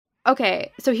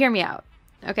Okay, so hear me out.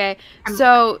 Okay,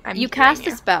 so you cast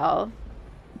a spell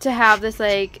to have this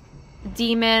like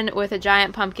demon with a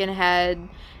giant pumpkin head,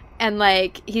 and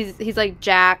like he's like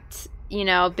jacked, you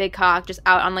know, big cock, just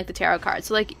out on like the tarot card.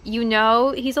 So like, you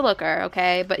know, he's a looker,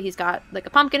 okay, but he's got like a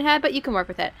pumpkin head, but you can work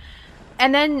with it.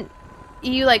 And then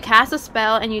you like cast a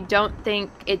spell and you don't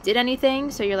think it did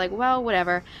anything, so you're like, well,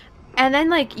 whatever. And then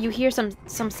like you hear some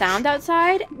sound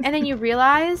outside, and then you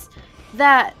realize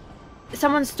that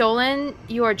someone's stolen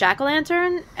your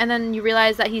jack-o'-lantern, and then you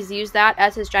realize that he's used that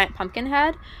as his giant pumpkin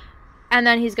head, and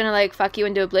then he's gonna like fuck you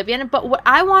into oblivion. But what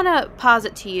I want to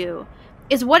posit to you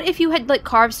is, what if you had like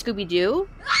carved Scooby-Doo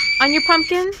on your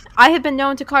pumpkin? I have been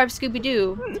known to carve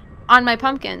Scooby-Doo on my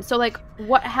pumpkin. So like,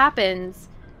 what happens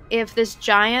if this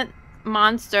giant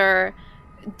monster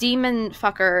demon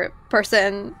fucker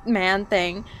person man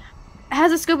thing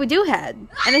has a Scooby-Doo head,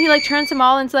 and then he like turns them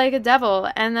all into like a devil,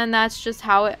 and then that's just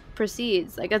how it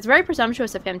proceeds? Like, it's very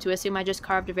presumptuous of him to assume I just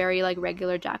carved a very like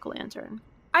regular jack-o'-lantern.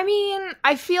 I mean,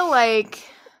 I feel like,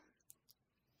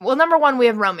 well, number one, we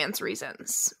have romance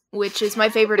reasons, which is my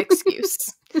favorite excuse.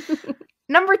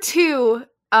 Number two,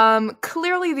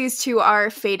 clearly these two are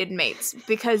fated mates,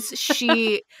 because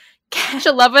she'll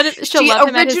love it. She'll love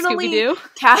him at his Scooby-Doo.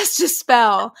 Cast a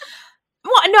spell.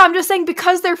 Well, no, I'm just saying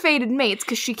because they're fated mates,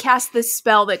 because she cast this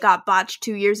spell that got botched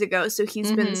 2 years ago, so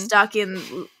he's been stuck in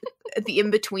the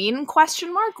in-between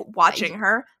question mark watching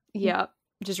her. Yeah,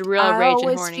 just real rage and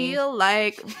horny. I always feel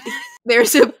like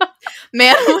there's a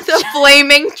man with a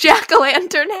flaming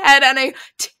jack-o'-lantern head and a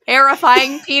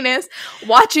terrifying penis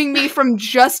watching me from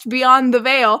just beyond the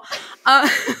veil.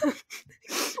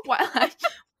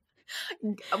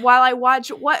 While I watch,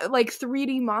 what, like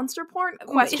 3D monster porn?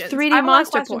 Questions. 3D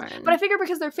monster porn. But I figure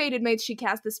because they're fated mates, she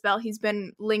cast the spell. He's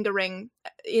been lingering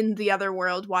in the other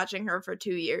world watching her for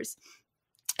 2 years.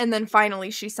 And then finally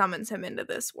she summons him into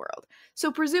this world.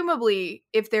 So presumably,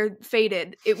 if they're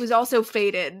fated, it was also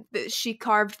fated that she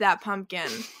carved that pumpkin.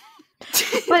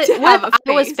 But what if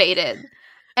I was fated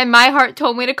and my heart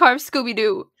told me to carve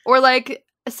Scooby-Doo? Or like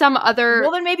some other...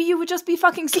 Well, then maybe you would just be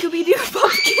fucking Scooby-Doo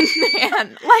pumpkin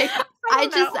man. Like,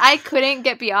 I couldn't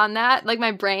get beyond that. Like,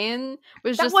 my brain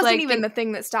was just like... That wasn't even the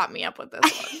thing that stopped me up with this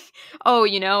one. Oh,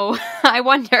 you know, I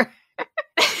wonder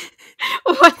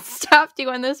what stopped you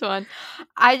on this one.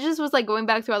 I just was like going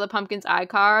back through all the pumpkins I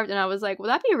carved, and I was like, well,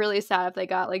 that'd be really sad if they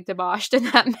got like debauched in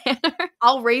that manner.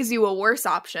 I'll raise you a worse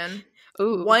option.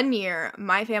 Ooh. 1 year,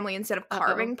 my family, instead of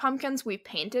carving pumpkins, we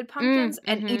painted pumpkins,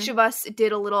 and each of us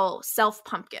did a little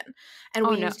self-pumpkin. And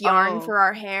we used yarn for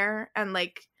our hair, and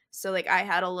like, so like I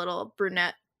had a little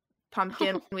brunette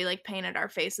pumpkin, and we like painted our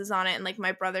faces on it, and like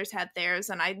my brothers had theirs,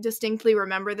 and I distinctly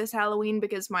remember this Halloween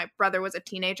because my brother was a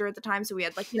teenager at the time, so we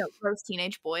had like, you know, gross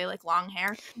teenage boy, like long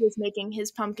hair. He was making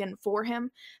his pumpkin for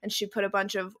him, and she put a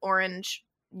bunch of orange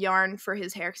yarn for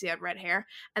his hair because he had red hair,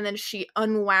 and then she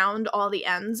unwound all the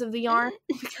ends of the yarn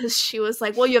because she was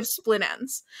like, well, you have split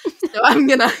ends, so I'm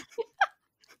gonna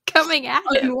coming at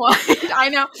unwind. I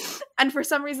know. And for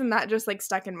some reason that just like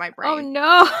stuck in my brain. Oh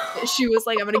no. She was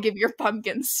like, I'm gonna give your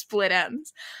pumpkin split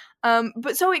ends.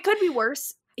 But so it could be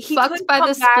worse. He fucked by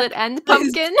the split end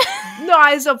pumpkin? No,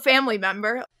 as a family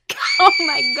member. Oh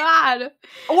my god.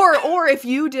 Or if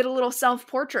you did a little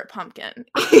self-portrait pumpkin,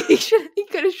 he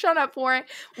could have shown up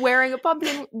wearing a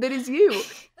pumpkin that is you.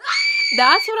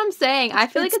 That's what I'm saying. I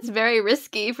feel like it's very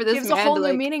risky for this man to, gives a whole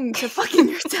new meaning to fucking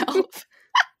yourself.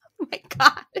 Oh my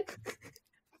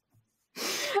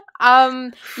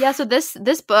god. Yeah, so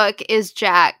this book is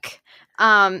Jack.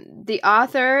 The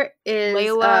author is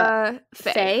Layla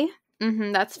Faye.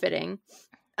 That's fitting.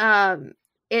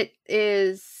 It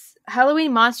is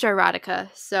Halloween Monster Erotica,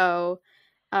 so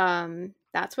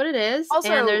that's what it is.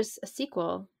 Also, and there's a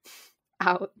sequel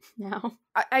out now.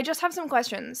 I just have some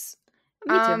questions.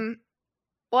 Me too.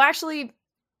 Well, actually,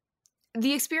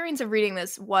 the experience of reading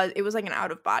this was like an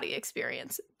out-of-body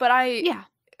experience. But I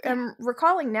am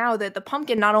recalling now that the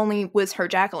pumpkin not only was her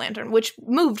jack-o'-lantern, which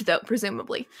moved, though,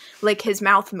 presumably. Like, his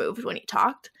mouth moved when he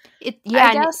talked. I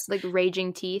guess. Like,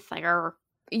 raging teeth. Like,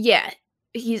 yeah.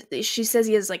 She says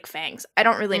he has like fangs. I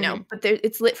don't really know, but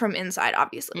it's lit from inside,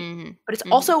 obviously. But it's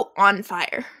also on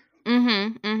fire.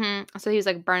 So he's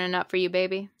like burning up for you,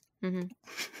 baby. Red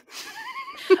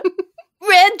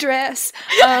dress.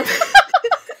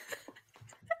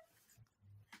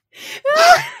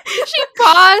 She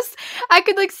paused. I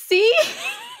could like see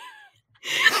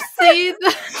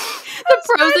the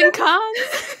pros and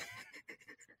cons.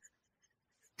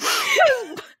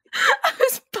 I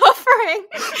was buffering.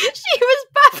 She was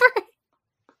buffering.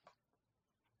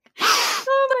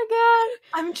 Oh my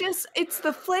god. It's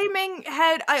the flaming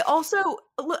head. I also,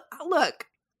 look,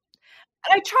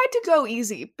 And I tried to go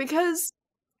easy because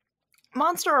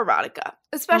monster erotica,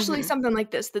 especially something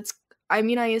like this that's, I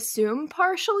assume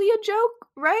partially a joke,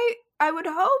 right? I would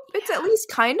hope. It's at least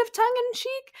kind of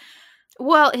tongue-in-cheek.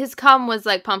 Well, his cum was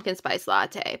like pumpkin spice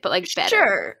latte, but like better.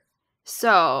 Sure.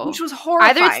 So which was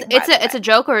horrifying. Either it's a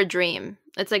joke or a dream.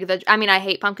 It's like I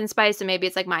hate pumpkin spice, so maybe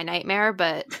it's like my nightmare,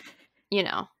 but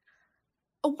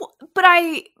But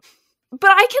I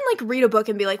can like read a book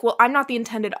and be like, well, I'm not the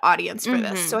intended audience for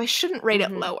this, so I shouldn't rate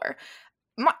it lower.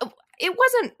 It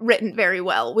wasn't written very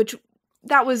well, which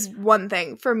that was one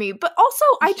thing for me. But also,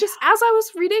 I just, as I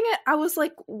was reading it, I was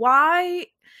like, why?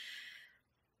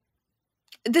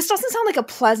 This doesn't sound like a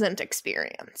pleasant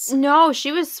experience. No,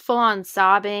 she was full on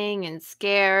sobbing and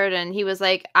scared, and he was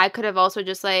like, I could have also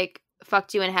just like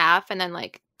fucked you in half and then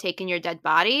like taken your dead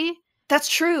body. That's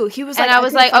true. He was like, and I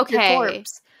was like, okay.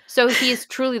 So he's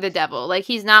truly the devil. Like,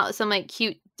 he's not some like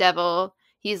cute devil.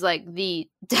 He's like the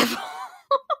devil.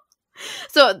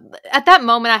 So at that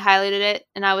moment, I highlighted it,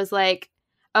 and I was like,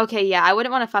 okay, yeah, I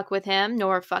wouldn't want to fuck with him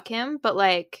nor fuck him, but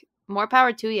like, more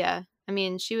power to ya. I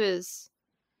mean, she was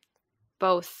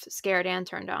both scared and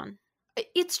turned on.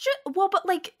 It's just, well, but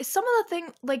like, some of the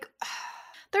things, like,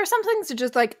 there are some things that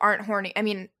just like aren't horny. I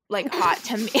mean, like, hot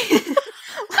to me.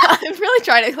 I'm really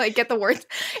trying to like get the words.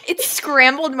 It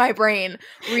scrambled my brain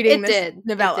reading this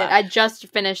novella. It did. I just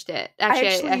finished it.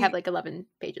 Actually, I have like 11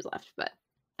 pages left, but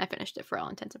I finished it for all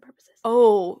intents and purposes.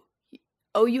 Oh,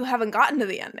 you haven't gotten to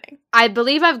the ending. I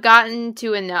believe I've gotten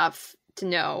to enough to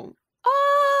know.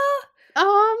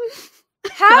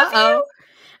 Have you?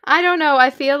 I don't know.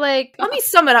 I feel like... Let me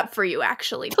sum it up for you,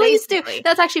 actually. Please do.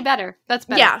 That's actually better. That's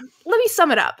better. Yeah. Let me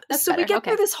sum it up. That's so better. We get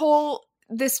through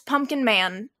this pumpkin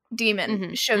man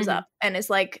demon shows up and is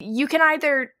like, you can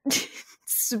either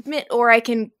submit or I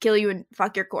can kill you and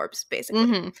fuck your corpse,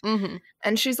 basically.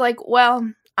 And she's like, well,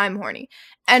 I'm horny.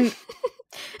 And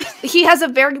he has a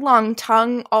very long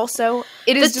tongue also.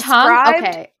 It is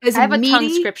described as I have meaty, a tongue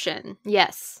description.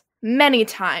 Yes. Many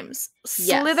times.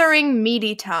 Slithering,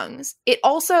 meaty tongues. It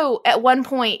also, at one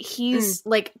point, he's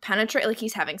like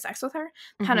he's having sex with her,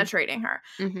 penetrating her.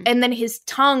 And then his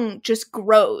tongue just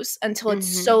grows until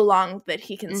it's so long that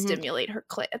he can stimulate her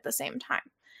clit at the same time.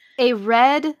 A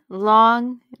red,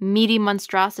 long, meaty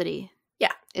monstrosity.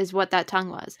 Yeah. Is what that tongue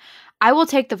was. I will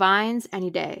take the vines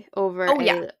any day over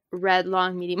a red,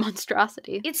 long, meaty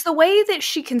monstrosity. It's the way that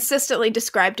she consistently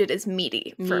described it as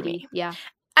meaty for me. Yeah.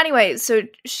 Anyway, so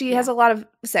she has a lot of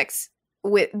sex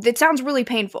with... It sounds really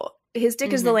painful. His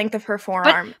dick is the length of her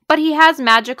forearm. But he has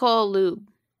magical lube.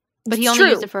 But he only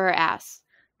used it for her ass.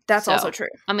 That's also true.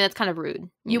 I mean, that's kind of rude.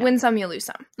 You win some, you lose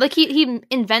some. Like, he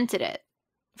invented it.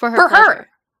 For her pleasure.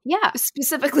 Yeah.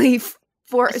 Specifically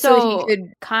so he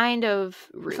could... kind of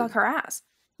rude. Fuck her ass.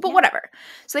 But whatever.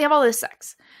 So they have all this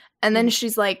sex. And then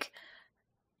she's like,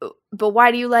 but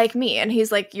why do you like me? And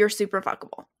he's like, you're super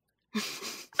fuckable.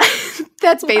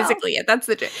 That's basically it. That's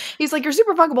the joke. He's like, you're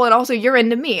super fuckable and also you're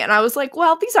into me. And I was like,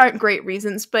 well, these aren't great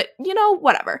reasons, but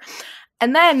whatever.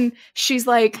 And then she's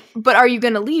like, but are you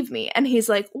going to leave me? And he's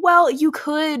like, well, you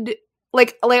could,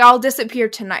 like I'll disappear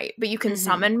tonight, but you can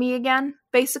summon me again,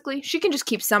 basically. She can just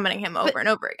keep summoning him over and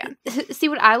over again. See,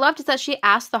 what I loved is that she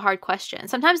asked the hard question.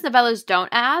 Sometimes novellas don't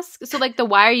ask. So like the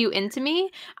why are you into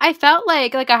me? I felt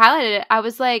like I highlighted it. I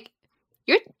was like,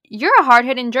 you're a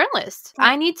hard-hitting journalist.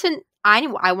 I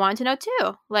want to know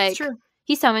too. Like,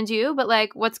 he summoned you, but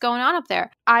like, what's going on up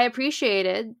there? I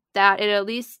appreciated that it at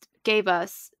least gave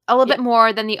us a little bit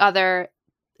more than the other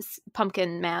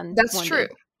pumpkin man. That's true.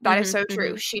 That is so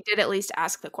true. She did at least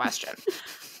ask the question.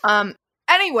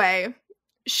 Anyway,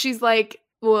 she's like,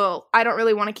 well, I don't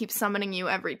really want to keep summoning you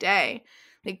every day.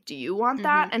 Like, do you want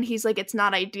that? And he's like, it's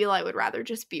not ideal. I would rather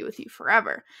just be with you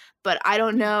forever. But I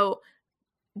don't know,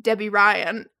 Debbie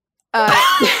Ryan,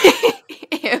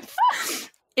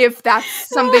 if that's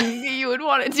something you would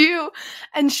want to do.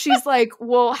 And she's like,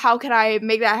 well, how can I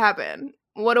make that happen?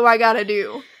 What do I gotta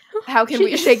do? How can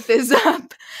we shake this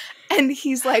up? And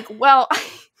he's like, well,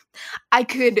 I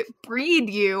could breed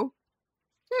you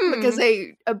because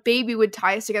a baby would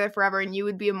tie us together forever and you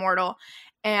would be immortal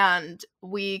and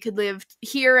we could live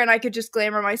here and I could just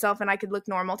glamour myself and I could look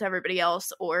normal to everybody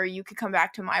else, or you could come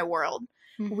back to my world.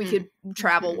 We could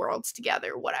travel worlds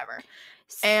together, whatever.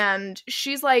 And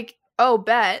she's like, oh,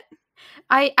 bet.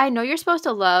 I know you're supposed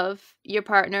to love your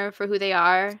partner for who they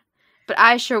are, but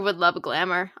I sure would love a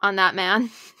glamour on that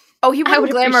man. Oh, he would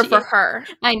glamour for her.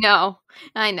 I know.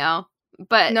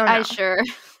 But no. I sure.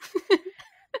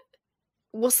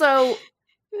 Well, so...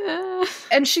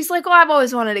 and she's like, well, I've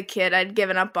always wanted a kid. I'd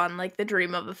given up on, like, the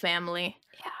dream of a family.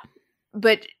 Yeah.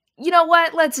 But... you know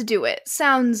what? Let's do it.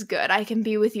 Sounds good. I can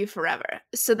be with you forever.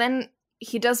 So then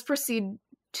he does proceed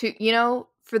to, you know,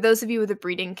 for those of you with a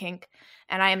breeding kink,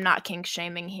 and I am not kink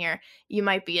shaming here, you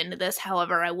might be into this.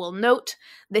 However, I will note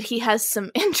that he has some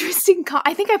interesting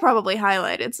I think I probably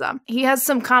highlighted some. He has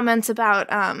some comments about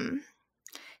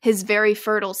his very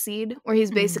fertile seed, where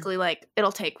he's basically like,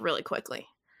 it'll take really quickly.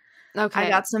 Okay. I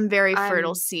got some very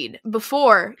fertile seed.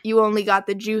 Before, you only got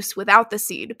the juice without the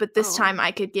seed, but this time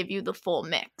I could give you the full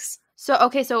mix.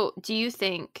 So do you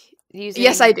think using...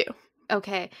 Yes, I do.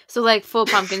 Okay, so like full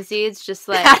pumpkin seeds, just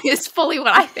like... That is fully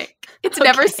what I think. It's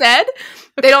never said.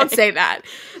 They don't say that.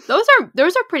 Those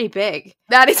are pretty big.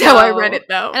 That is how I read it,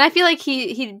 though. And I feel like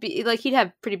he'd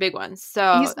have pretty big ones.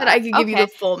 So he said I could give you the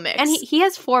full mix. And he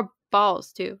has 4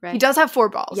 balls too, right? He does have 4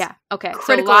 balls. Yeah. Okay.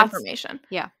 Critical information.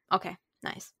 Yeah. Okay.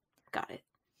 Nice. Got it.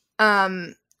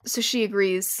 So she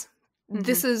agrees. Mm-hmm.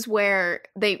 This is where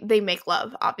they make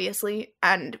love, obviously,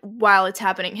 and while it's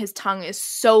happening, his tongue is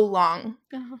so long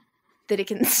that it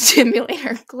can stimulate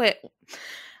her clit,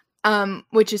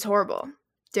 which is horrible,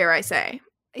 dare I say.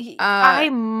 I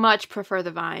much prefer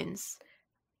the vines.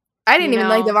 I didn't even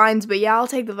like the vines, but yeah, I'll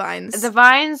take the vines. The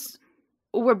vines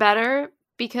were better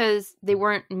because they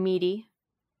weren't meaty,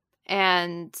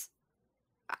 and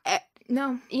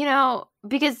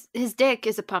because his dick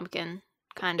is a pumpkin,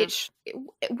 kind of.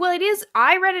 It is.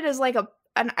 I read it as like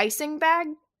an icing bag,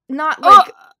 not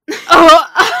like.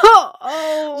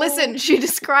 Listen, she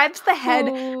describes the head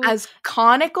as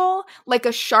conical, like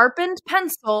a sharpened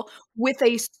pencil with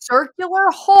a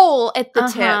circular hole at the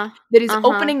tip that is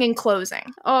opening and closing.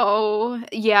 Oh,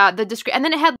 yeah, and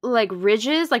then it had like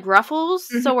ridges, like ruffles.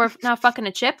 Mm-hmm. So we're now fucking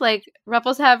a chip. Like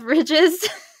ruffles have ridges.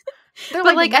 They're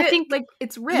but like I think like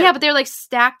it's ribbed. Yeah, but they're like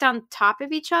stacked on top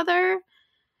of each other.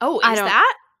 Oh, is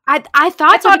that? I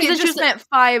thought so because it just meant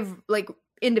 5 like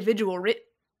individual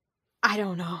I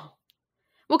don't know.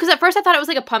 Well, because at first I thought it was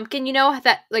like a pumpkin, you know,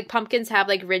 that like pumpkins have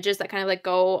like ridges that kind of like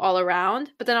go all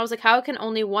around. But then I was like, how can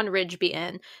only one ridge be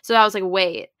in? So I was like,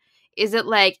 wait, is it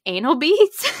like anal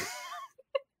beads?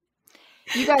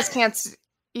 You guys can't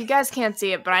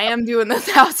see it, but I am doing the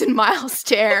 1,000-mile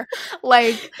stare.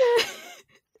 Like,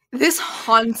 this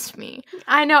haunts me.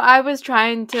 I know. I was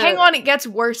trying to. Hang on, it gets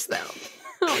worse though.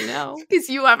 Oh no, because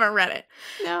you haven't read it.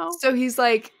 No. So he's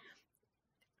like,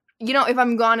 you know, if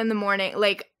I'm gone in the morning,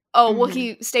 like, well,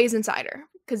 he stays inside her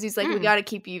because he's like, we got to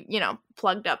keep you, you know,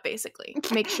 plugged up, basically.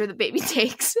 Make sure the baby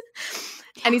takes.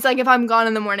 And he's like, if I'm gone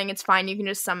in the morning, it's fine. You can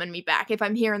just summon me back. If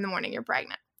I'm here in the morning, you're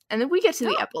pregnant. And then we get to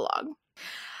the epilogue.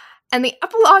 And the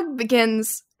epilogue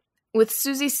begins with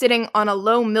Susie sitting on a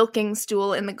low milking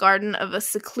stool in the garden of a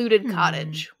secluded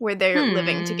cottage where they're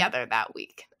living together that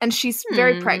week. And she's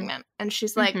very pregnant. And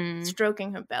she's like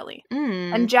stroking her belly.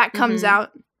 And Jack comes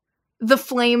out. The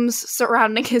flames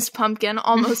surrounding his pumpkin,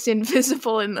 almost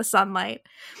invisible in the sunlight.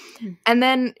 And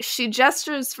then she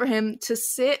gestures for him to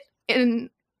sit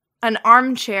in an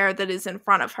armchair that is in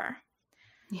front of her.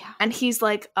 Yeah. And he's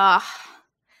like,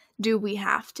 do we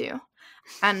have to?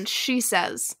 And she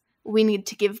says, we need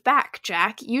to give back,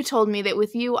 Jack. You told me that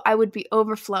with you, I would be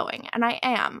overflowing. And I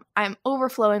am. I'm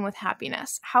overflowing with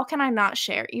happiness. How can I not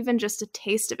share even just a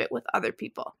taste of it with other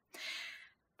people?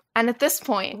 And at this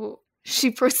point...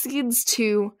 she proceeds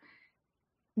to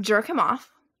jerk him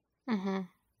off. And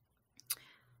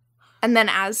then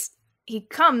as he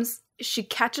comes, she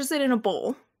catches it in a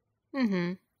bowl.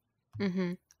 The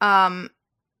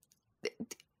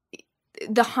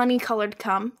honey-colored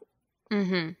cum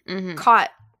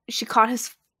she caught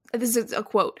his, this is a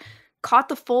quote, caught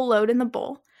the full load in the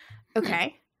bowl.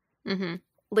 Okay.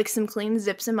 Licks him clean,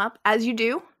 zips him up, as you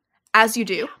do.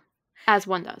 As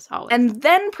one does, always. And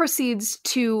then proceeds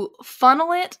to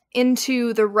funnel it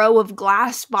into the row of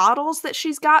glass bottles that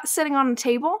she's got sitting on a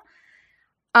table.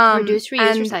 Reduce,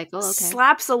 reuse, recycle. Okay.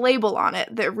 Slaps a label on it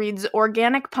that reads,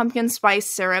 organic pumpkin spice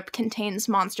syrup contains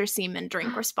monster semen.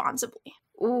 Drink responsibly.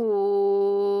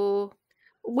 Ooh.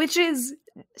 Which is...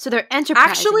 so they're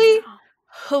enterprising. Actually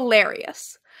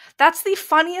hilarious. That's the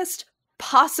funniest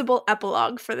possible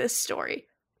epilogue for this story.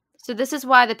 So this is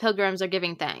why the pilgrims are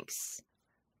giving thanks.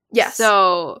 Yes.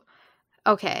 So,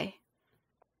 okay.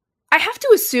 I have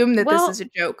to assume that this is a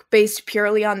joke based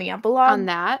purely on the epilogue. On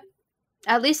that,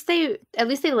 at least they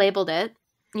labeled it.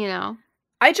 You know,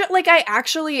 I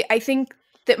think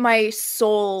that my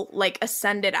soul like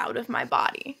ascended out of my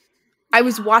body. I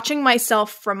was watching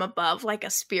myself from above like a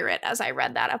spirit as I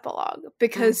read that epilogue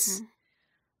because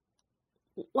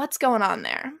what's going on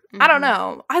there? I don't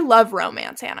know. I love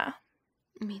romance, Hannah.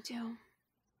 Me too.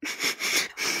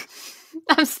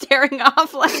 I'm staring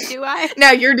off like, do I?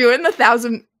 Now you're doing the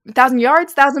 1,000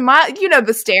 yards, 1,000 miles. You know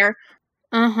the stare.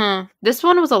 This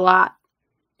one was a lot.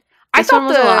 I thought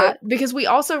was a lot because we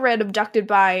also read Abducted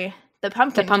by the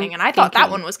Pumpkin King, and I thought that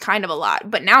one was kind of a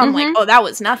lot. But now I'm like, oh, that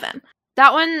was nothing.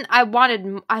 That one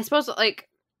I suppose, like,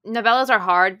 novellas are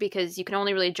hard because you can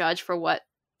only really judge for what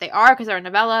they are because they're a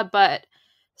novella, but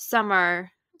some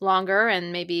are longer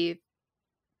and maybe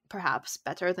perhaps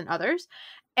better than others.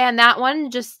 And that one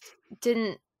just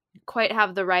didn't quite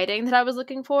have the writing that I was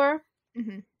looking for.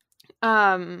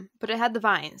 But it had the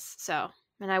vines, so,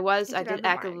 and I did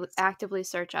actively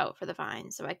search out for the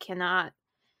vines, so I cannot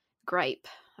gripe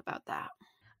about that.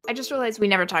 I just realized we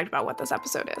never talked about what this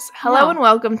episode is. Hello and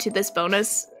welcome to this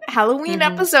bonus Halloween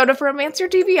episode of Romancer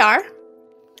TBR.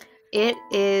 It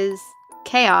is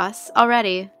chaos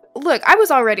already. Look, I was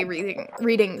already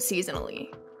reading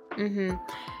seasonally.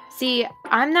 See,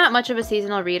 I'm not much of a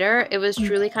seasonal reader. It was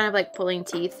truly kind of like pulling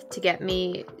teeth to get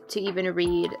me to even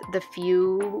read the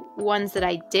few ones that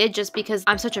I did, just because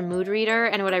I'm such a mood reader,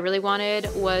 and what I really wanted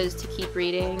was to keep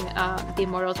reading The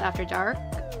Immortals After Dark,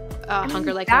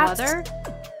 Hunger Like No Other.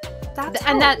 That's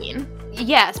Halloween.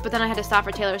 Yes, but then I had to stop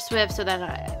for Taylor Swift, so then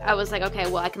I was like, okay,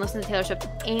 well, I can listen to Taylor Swift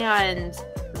and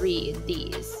read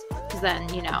these, because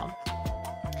then, you know.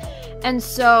 And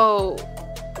so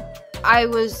I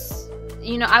was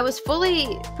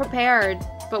fully prepared,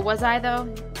 but was I,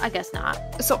 though? I guess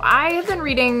not. So I have been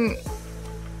reading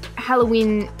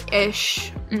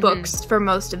Halloween-ish books for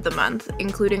most of the month,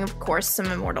 including, of course, some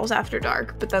Immortals After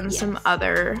Dark, but then some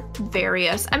other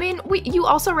various. I mean, you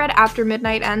also read After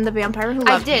Midnight and The Vampire Who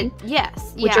Loved Me. I did,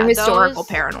 yes. Which are historical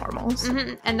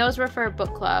paranormals. And those were for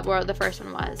book club, or the first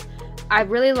one was. I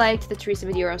really liked the Teresa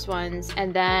Medeiros ones,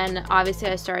 and then obviously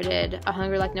I started A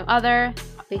Hunger Like No Other,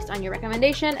 based on your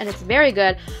recommendation, and it's very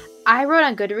good. I wrote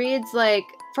on Goodreads, like,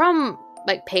 from,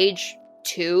 like, page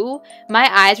 2, my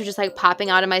eyes were just, like, popping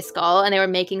out of my skull, and they were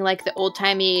making, like, the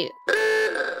old-timey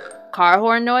car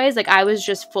horn noise. Like, I was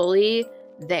just fully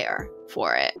there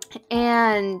for it.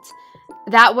 And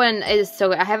that one is so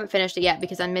good. I haven't finished it yet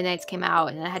because on Midnights came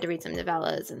out, and I had to read some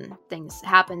novellas, and things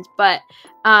happened. But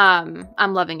I'm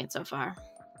loving it so far.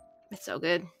 It's so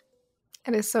good.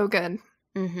 It is so good.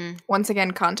 Once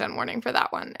again, content warning for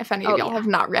that one. If any of y'all have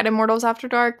not read Immortals After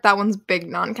Dark, that one's big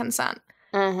non-consent.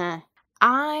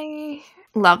 I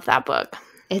love that book.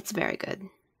 It's very good.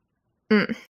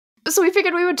 So we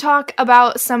figured we would talk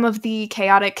about some of the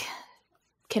chaotic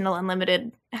Kindle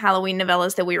Unlimited Halloween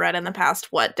novellas that we read in the past,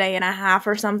 day and a half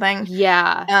or something.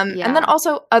 Yeah. And then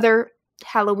also other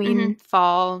Halloween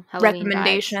fall Halloween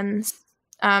recommendations.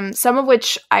 Some of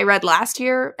which I read last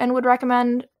year and would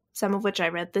recommend. Some of which I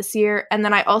read this year. And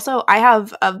then I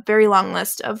have a very long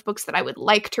list of books that I would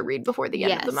like to read before the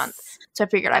end of the month. So I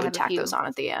figured I would tack those on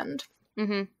at the end.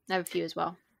 I have a few as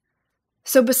well.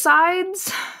 So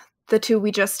besides the two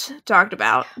we just talked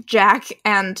about, Jack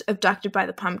and Abducted by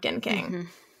the Pumpkin King,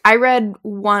 I read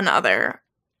one other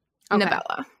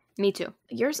novella. Me too.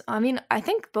 Yours, I mean, I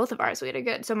think both of ours we did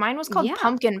good. So mine was called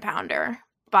Pumpkin Pounder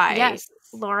by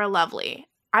Laura Lovely.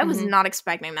 I was not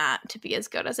expecting that to be as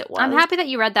good as it was. I'm happy that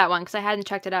you read that one because I hadn't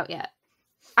checked it out yet.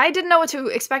 I didn't know what to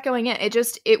expect going in.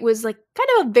 It was like kind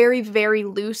of a very, very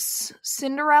loose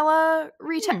Cinderella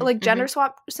like gender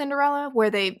swap Cinderella where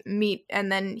they meet and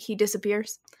then he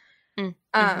disappears.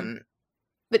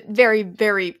 But very,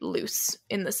 very loose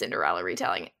in the Cinderella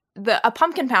retelling. A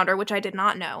pumpkin pounder, which I did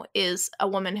not know, is a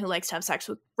woman who likes to have sex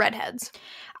with redheads.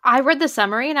 I read the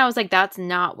summary and I was like, that's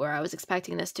not where I was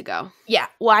expecting this to go. Yeah.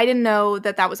 Well, I didn't know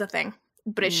that was a thing,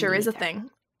 but it sure is a thing.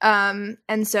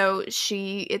 And so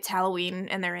it's Halloween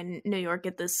and they're in New York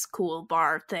at this cool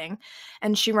bar thing.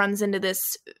 And she runs into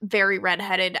this very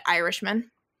redheaded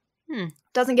Irishman.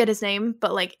 Doesn't get his name,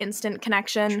 but like instant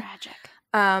connection. Tragic.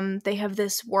 They have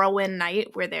this whirlwind night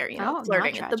where they're,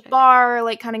 flirting at the bar,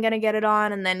 like kind of gonna get it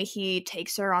on, and then he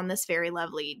takes her on this very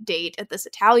lovely date at this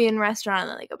Italian restaurant, and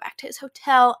then they go back to his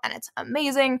hotel, and it's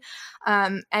amazing.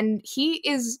 And he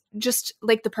is just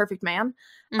like the perfect man.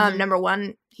 Number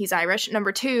one, he's Irish.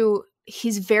 Number two,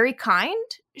 he's very kind.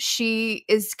 She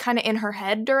is kind of in her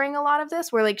head during a lot of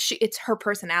this, where like it's her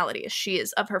personality. She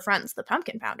is of her friends, the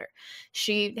pumpkin pounder.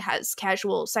 She has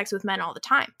casual sex with men all the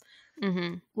time.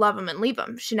 Love him and leave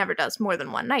him. She never does more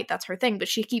than one night. That's her thing. But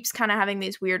she keeps kind of having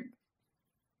these weird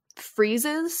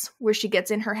freezes where she gets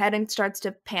in her head and starts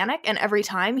to panic. And every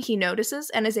time he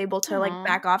notices and is able to like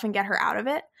back off and get her out of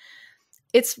it.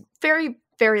 It's very,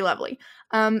 very lovely.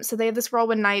 So they have this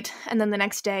whirlwind night. And then the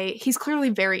next day, he's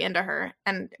clearly very into her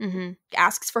and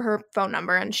asks for her phone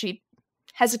number. And she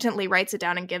hesitantly writes it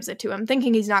down and gives it to him,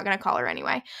 thinking he's not going to call her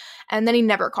anyway. And then he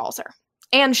never calls her.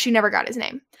 And she never got his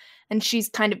name. And she's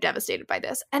kind of devastated by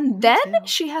this. And then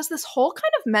she has this whole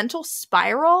kind of mental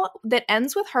spiral that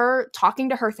ends with her talking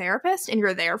to her therapist, and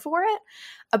you're there for it,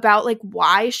 about like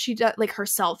why she does, like her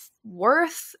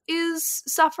self-worth is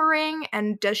suffering,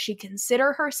 and does she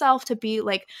consider herself to be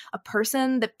like a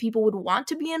person that people would want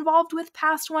to be involved with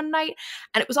past one night.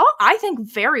 And it was all, I think,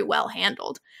 very well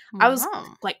handled. I was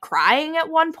like crying at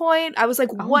one point. I was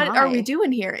like, what are we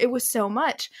doing here? It was so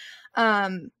much.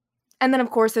 And then,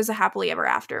 of course, there's a happily ever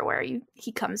after where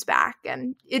he comes back.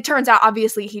 And it turns out,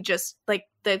 obviously, he just, like,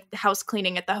 the house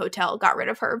cleaning at the hotel got rid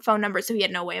of her phone number, so he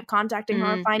had no way of contacting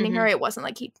her or finding her. It wasn't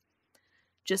like he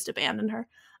just abandoned her.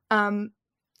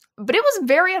 But it was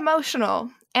very emotional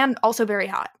and also very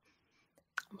hot.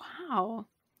 Wow.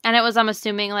 And it was, I'm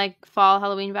assuming, like, fall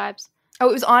Halloween vibes? Oh,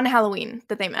 it was on Halloween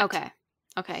that they met.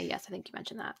 Okay, yes, I think you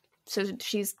mentioned that. So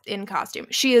she's in costume.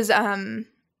 She is,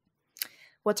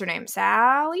 what's her name?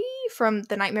 Sally from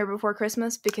The Nightmare Before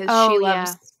Christmas, because she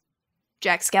loves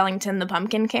Jack Skellington, the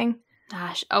Pumpkin King.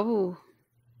 Gosh,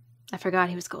 I forgot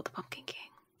he was called the Pumpkin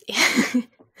King.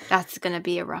 That's going to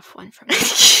be a rough one for me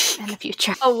in the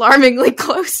future. Alarmingly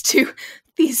close to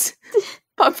these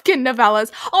pumpkin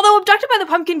novellas. Although Abducted by the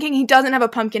Pumpkin King, he doesn't have a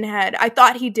pumpkin head. I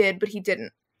thought he did, but he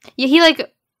didn't. Yeah,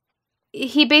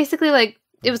 he basically, like,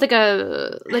 it was like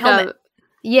a helmet.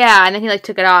 Yeah, and then he, like,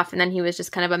 took it off, and then he was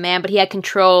just kind of a man, but he had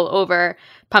control over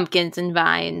pumpkins and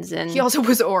vines, and... He also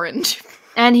was orange.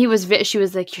 And she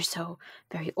was like, you're so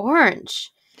very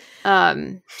orange.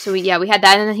 So we had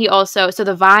that, and then he also... So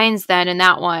the vines then, in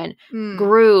that one,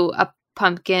 grew a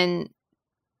pumpkin,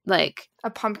 like...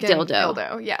 A pumpkin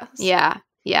dildo, yes.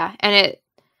 Yeah. And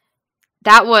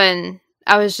that one,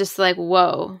 I was just like,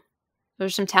 whoa.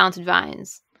 There's some talented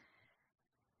vines.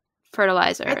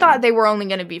 Fertilizer. I thought they were only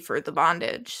going to be for the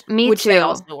bondage. Me which too. They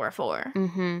also were for.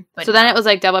 Mm-hmm. So then it was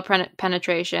like double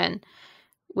penetration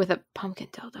with a pumpkin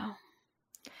dildo.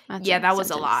 That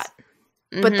was a lot.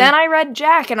 Mm-hmm. But then I read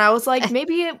Jack and I was like,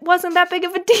 maybe it wasn't that big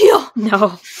of a deal.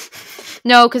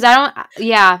 No, because I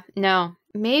don't... no.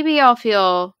 Maybe I'll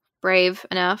feel brave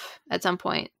enough at some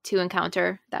point to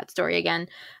encounter that story again.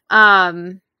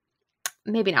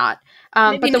 Maybe not.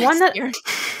 Maybe but the one that... year.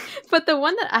 But the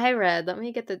one that I read,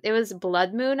 it was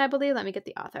Blood Moon, I believe. Let me get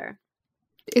the author.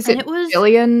 It was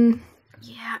Jillian?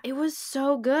 Yeah, it was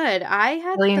so good. I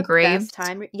had Jillian Graves. Best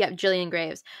time. Jillian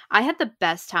Graves. I had the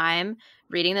best time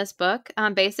reading this book.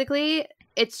 Basically,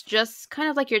 it's just kind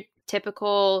of like your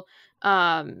typical,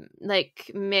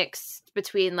 like, mixed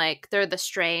between, like, they're the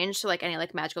strange, so, like, any,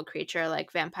 like, magical creature,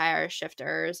 like vampires,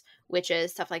 shifters,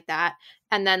 witches, stuff like that.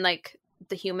 And then, like,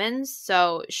 the humans.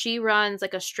 So she runs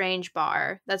like a strange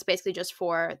bar that's basically just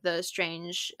for the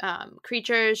strange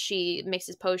creatures. She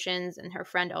mixes potions, and her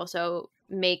friend also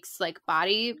makes like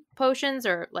body potions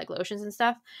or like lotions and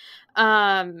stuff.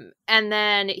 And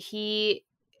then you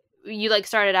like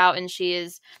started out, and she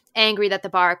is angry that the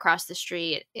bar across the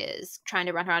street is trying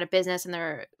to run her out of business, and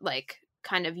they're like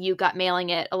kind of you got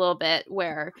mailing it a little bit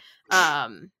where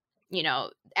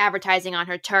advertising on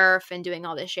her turf and doing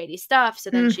all this shady stuff. So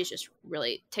then she's just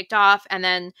really ticked off. And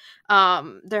then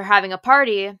they're having a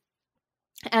party,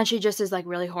 and she just is like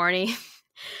really horny.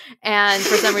 And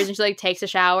for some reason she like takes a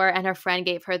shower, and her friend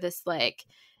gave her this like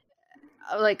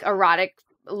erotic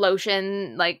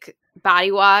lotion, like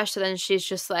body wash. So then she's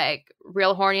just like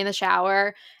real horny in the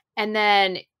shower. And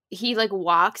then he like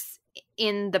walks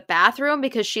in the bathroom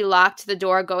because she locked the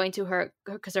door going to her,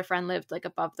 because her friend lived like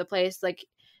above the place. Like,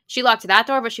 she locked that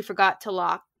door, but she forgot to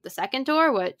lock the second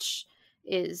door, which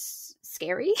is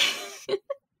scary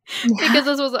because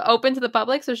this was open to the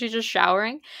public. So she's just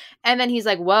showering. And then he's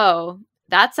like, whoa,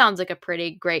 that sounds like a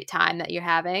pretty great time that you're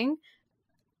having.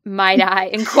 Might I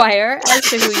inquire as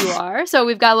to who you are? So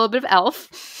we've got a little bit of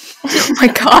Elf. Oh my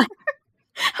God.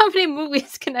 How many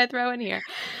movies can I throw in here?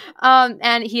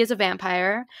 And he is a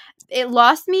vampire. It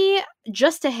lost me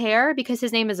just a hair because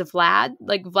his name is Vlad,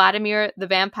 like Vladimir the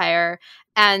Vampire,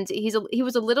 and he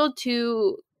was a little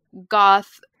too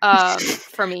goth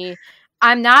for me.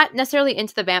 I'm not necessarily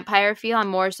into the vampire feel. I'm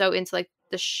more so into like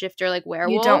the shifter, like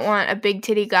werewolf. You don't want a big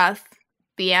titty goth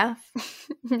BF?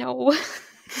 No.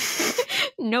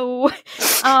 No.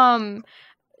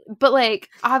 But like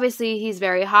obviously he's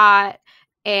very hot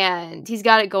and he's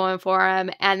got it going for him,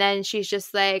 and then she's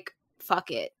just like,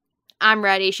 fuck it, I'm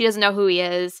ready. She doesn't know who he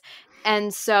is,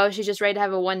 and so she's just ready to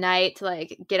have a one night to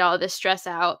like get all this stress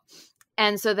out.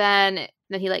 And so then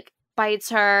he like bites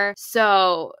her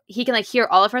so he can like hear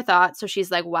all of her thoughts. So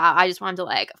she's like, wow, I just want him to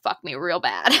like fuck me real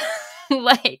bad.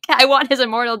 Like, I want his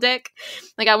immortal dick.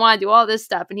 Like, I want to do all this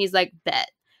stuff. And he's like, bet,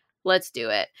 let's do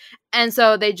it. And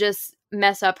so they just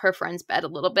mess up her friend's bed a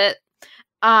little bit.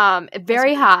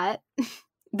 Very hot.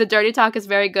 The dirty talk is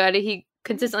very good. He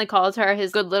consistently calls her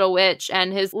his good little witch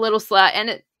and his little slut,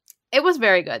 and it was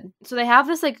very good. So they have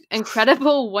this like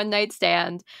incredible one night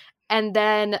stand, and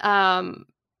then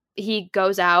he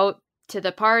goes out to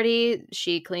the party.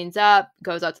 She cleans up,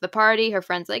 goes out to the party. Her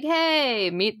friend's like, hey,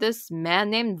 meet this man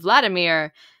named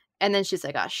Vladimir. And then she's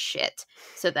like, oh, shit.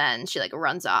 So then she, like,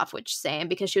 runs off, which same,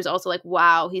 because she was also like,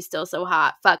 wow, he's still so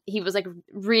hot. Fuck. He was, like,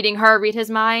 read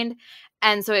his mind.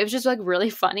 And so it was just, like,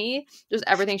 really funny, just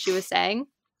everything she was saying.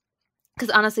 Because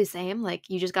honestly, same. Like,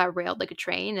 you just got railed like a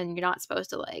train, and you're not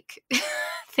supposed to, like,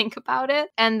 think about it.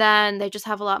 And then they just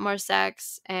have a lot more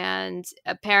sex. And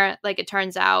it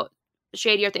turns out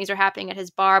shadier things are happening at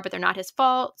his bar, but they're not his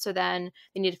fault. So then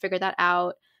they need to figure that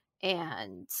out.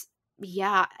 And,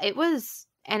 yeah, it was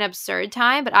an absurd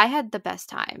time, but I had the best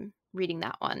time reading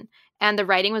that one. And the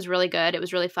writing was really good. It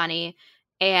was really funny.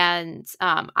 And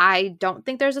I don't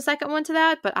think there's a second one to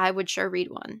that, but I would sure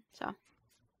read one. So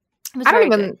I don't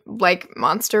even like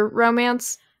monster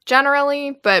romance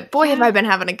generally, but boy, have I been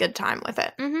having a good time with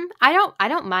it. Mm-hmm. I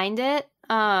don't mind it.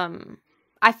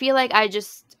 I feel like I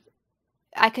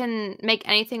can make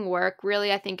anything work,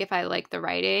 really. I think if I like the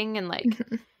writing and like,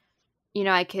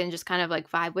 I can just kind of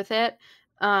like vibe with it.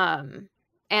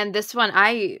 And this one,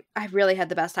 I really had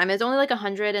the best time. It was only like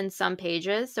 100 and some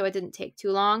pages, so it didn't take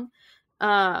too long.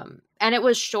 And it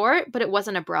was short, but it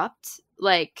wasn't abrupt.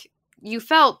 Like, you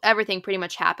felt everything pretty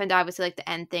much happened. Obviously, like, the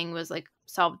end thing was, like,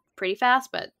 solved pretty fast,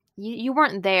 but you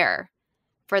weren't there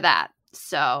for that,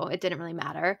 so it didn't really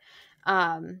matter.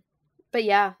 But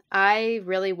yeah, I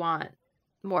really want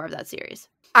more of that series.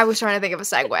 I was trying to think of a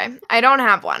segue. I don't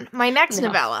have one. My next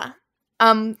novella,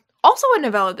 also a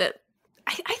novella that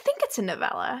I think it's a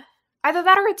novella. Either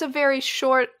that or it's a very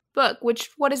short book,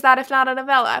 what is that if not a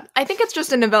novella? I think it's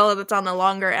just a novella that's on the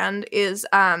longer end, is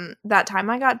That Time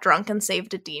I Got Drunk and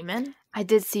Saved a Demon. I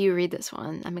did see you read this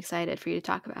one. I'm excited for you to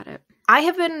talk about it.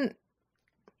 I'd been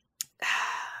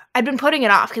putting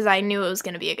it off because I knew it was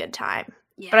going to be a good time.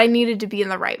 Yeah. But I needed to be in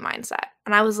the right mindset.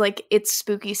 And I was like, it's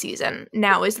spooky season.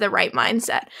 Now is the right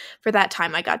mindset for That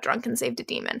Time I Got Drunk and Saved a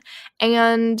Demon.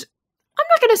 And I'm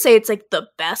not going to say it's like the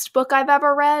best book I've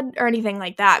ever read or anything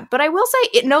like that, but I will say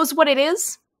it knows what it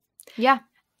is. Yeah.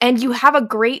 And you have a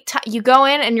great time. You go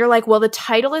in and you're like, well, the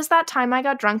title is That Time I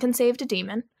Got Drunk and Saved a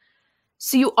Demon.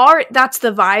 So that's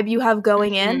the vibe you have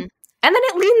going in. And then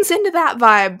it leans into that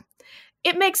vibe.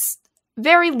 It makes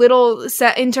very little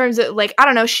sense in terms of, like, I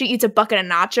don't know, she eats a bucket of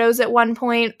nachos at one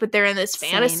point, but they're in this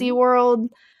fantasy world.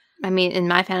 I mean, in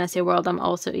my fantasy world, I'm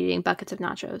also eating buckets of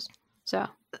nachos. So,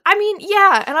 I mean,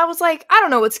 yeah. And I was like, I don't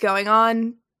know what's going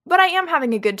on, but I am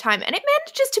having a good time. And it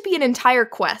manages to be an entire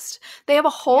quest. They have a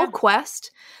whole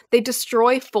quest. They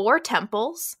destroy 4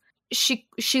 temples. She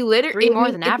literally 3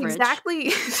 more than average.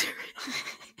 Exactly.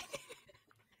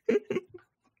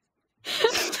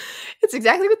 It's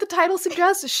exactly what the title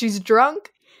suggests. She's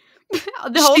drunk.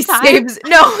 The whole time?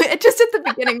 Just at the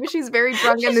beginning, but she's very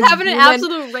drunk. She's having an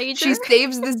absolute rage. She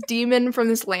saves this demon from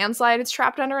this landslide it's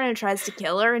trapped under, and it tries to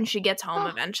kill her, and she gets home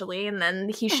eventually, and then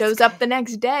he shows up the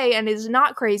next day and is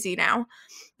not crazy now.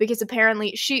 Because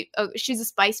apparently she's a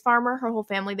spice farmer. Her whole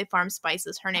family, they farm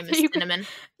spices. Her name is Cinnamon.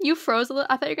 You froze a little.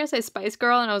 I thought you were going to say Spice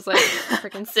Girl, and I was like,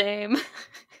 freaking same.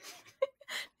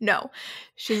 No,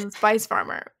 she's a spice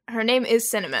farmer. Her name is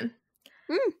Cinnamon.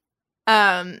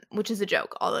 Which is a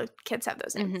joke. All the kids have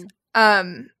those names.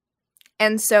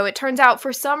 And so it turns out,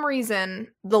 for some reason,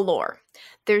 the lore.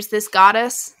 There's this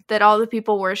goddess that all the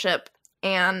people worship,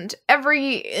 and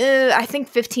every, I think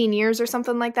 15 years or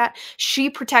something like that, she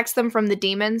protects them from the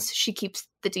demons. She keeps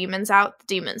the demons out. The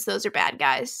demons, those are bad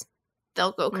guys.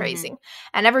 They'll go crazy.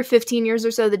 And every 15 years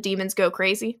or so, the demons go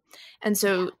crazy. And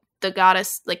so the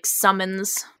goddess, like,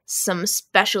 summons some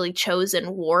specially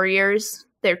chosen warriors.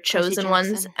 They're chosen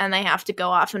ones, and they have to go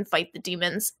off and fight the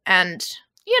demons. And,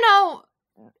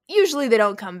 usually they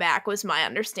don't come back, was my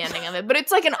understanding of it. But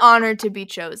it's like an honor to be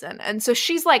chosen. And so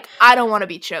she's like, I don't want to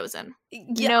be chosen.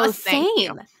 No, thank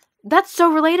you. That's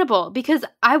so relatable, because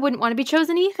I wouldn't want to be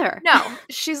chosen either. No,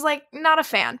 she's like, not a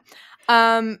fan.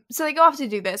 So they go off to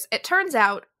do this. It turns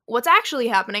out what's actually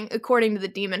happening, according to the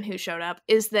demon who showed up,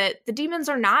 is that the demons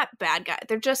are not bad guys.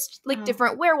 They're just like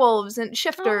different werewolves and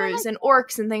shifters and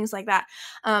orcs and things like that.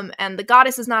 And the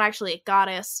goddess is not actually a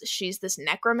goddess. She's this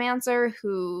necromancer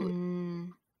who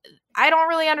I don't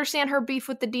really understand her beef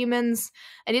with the demons.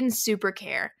 I didn't super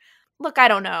care. Look, I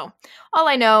don't know. All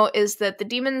I know is that the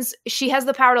demons, she has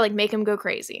the power to like make them go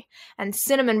crazy. And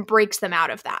Cinnamon breaks them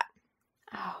out of that.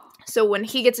 So when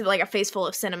he gets like a face full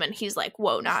of cinnamon, he's like,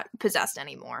 whoa, not possessed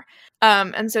anymore.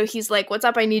 And so he's like, what's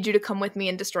up? I need you to come with me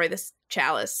and destroy this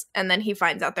chalice. And then he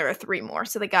finds out there are 3 more.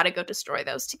 So they got to go destroy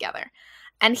those together.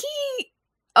 And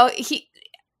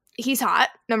he's hot,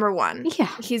 number 1.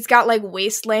 Yeah. He's got like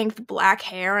waist length black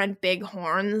hair and big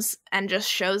horns and just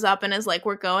shows up and is like,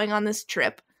 we're going on this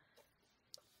trip.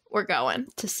 We're going.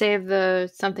 To save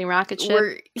the something rocket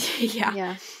ship?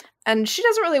 Yeah. And she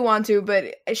doesn't really want to,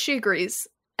 but she agrees.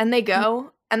 And they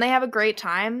go, and they have a great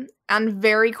time. And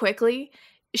very quickly,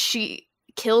 she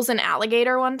kills an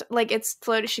alligator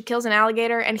she kills an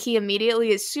alligator, and he immediately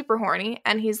is super horny.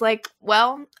 And he's like,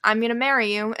 well, I'm going to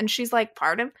marry you. And she's like,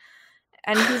 pardon?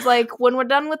 And he's like, when we're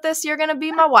done with this, you're going to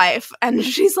be my wife. And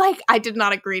she's like, I did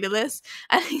not agree to this.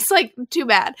 And he's like, too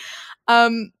bad.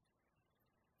 And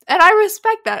I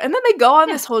respect that. And then they go on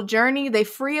this whole journey. They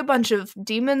free a bunch of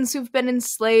demons who've been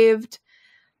enslaved.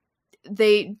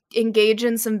 They engage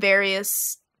in some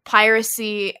various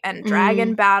piracy and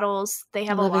dragon battles. They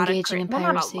have a lot of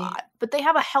not a lot, but they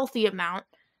have a healthy amount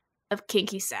of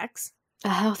kinky sex. A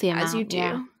healthy amount, as you do.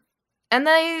 Yeah. And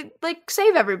they like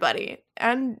save everybody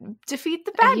and defeat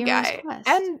the bad guy,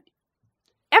 and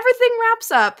everything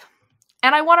wraps up.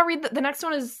 And I want to read the next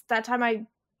one. Is that time I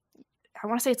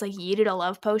want to say it's like yeeted a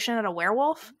love potion at a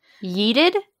werewolf.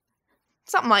 Yeeted?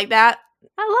 Something like that.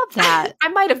 I love that. I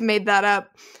might have made that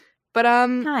up. But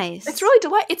nice. It's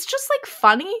really it's just like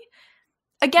funny.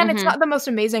 Again, it's not the most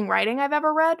amazing writing I've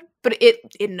ever read, but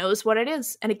it knows what it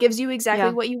is, and it gives you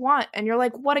exactly what you want, and you're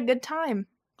like, what a good time.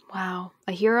 Wow.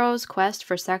 A hero's quest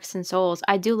for sex and souls.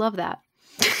 I do love that.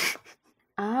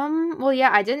 Well, yeah,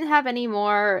 I didn't have any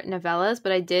more novellas,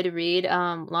 but I did read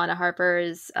Lana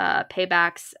Harper's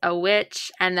Payback's A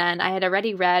Witch, and then I had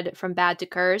already read From Bad to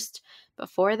Cursed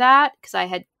before that, because I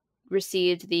had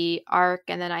received the ARC,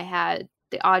 and then I had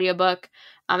the audiobook.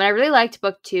 And I really liked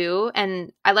book 2,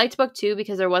 and I liked book 2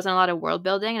 because there wasn't a lot of world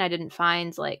building, and I didn't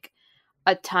find like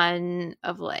a ton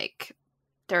of like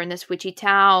they're in this witchy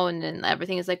town and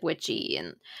everything is like witchy,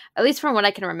 and at least from what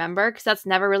I can remember, because that's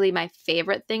never really my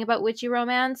favorite thing about witchy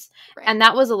romance. Right. And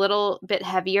that was a little bit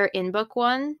heavier in book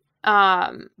 1,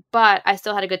 but I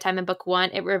still had a good time in book 1.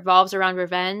 It revolves around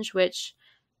revenge, which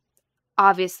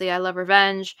obviously I love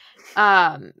revenge.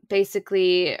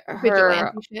 Basically her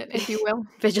vigilante shit, if you will.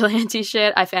 Vigilante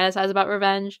shit. I fantasize about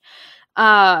revenge.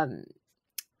 Her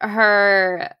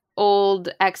old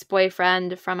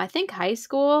ex-boyfriend from I think high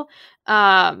school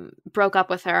broke up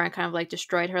with her and kind of like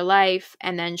destroyed her life,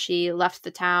 and then she left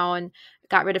the town,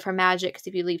 got rid of her magic, because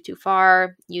if you leave too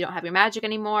far you don't have your magic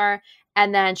anymore.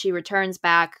 And then she returns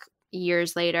back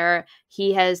years later.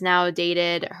 He has now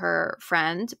dated her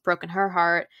friend, broken her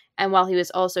heart, and while he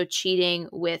was also cheating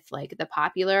with like the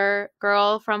popular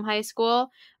girl from high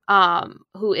school,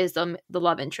 who is the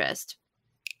love interest.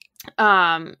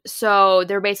 So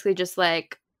they're basically just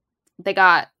like, they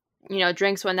got,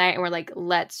 drinks one night and were like,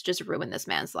 let's just ruin this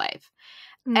man's life.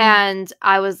 And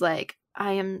I was like,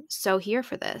 I am so here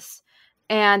for this.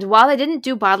 And while they didn't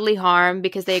do bodily harm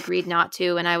because they agreed not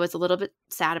to, and I was a little bit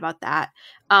sad about that,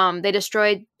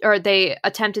 they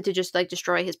attempted to just like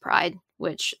destroy his pride,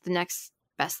 which the next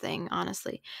best thing,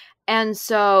 honestly. And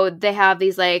so they have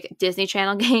these like Disney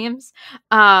Channel games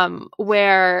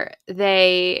where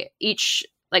they each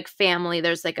like family,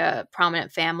 there's like a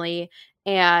prominent family,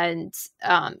 and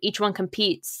each one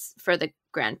competes for the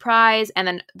grand prize. And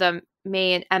then the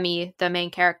main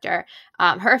character,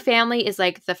 her family is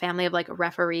like the family of like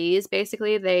referees,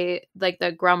 basically. They like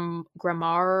the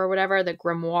grimoire or whatever, the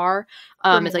grimoire.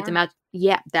 It's like the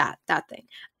that thing.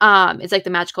 It's like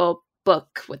the magical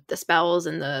book with the spells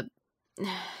and the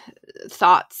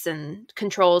thoughts and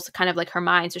controls kind of like her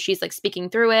mind. So she's like speaking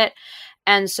through it,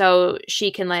 and so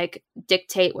she can like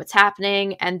dictate what's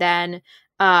happening. And then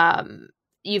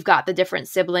you've got the different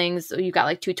siblings. You've got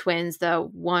like 2 twins. The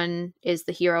one is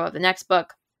the hero of the next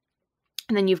book.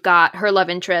 And then you've got her love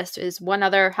interest is one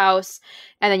other house.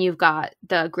 And then you've got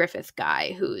the Griffith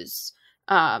guy who's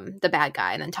the bad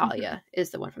guy. And then Talia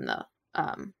is the one from the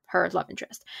her love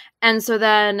interest. And so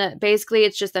then basically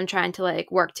it's just them trying to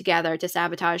like work together to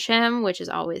sabotage him, which is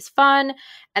always fun.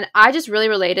 And I just really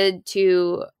related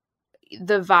to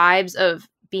the vibes of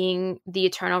being the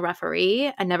eternal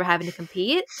referee and never having to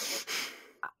compete.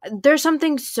 There's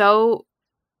something so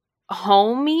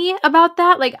homey about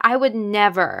that. Like I would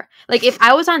never, like if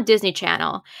I was on Disney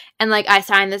Channel and like I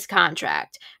signed this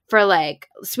contract for like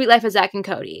Sweet Life of Zack and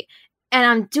Cody, and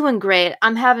I'm doing great,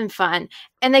 I'm having fun,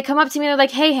 and they come up to me and they're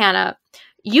like, hey Hannah,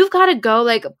 you've got to go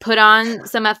like put on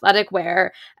some athletic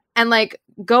wear and like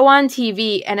go on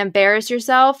TV and embarrass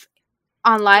yourself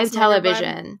on live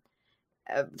television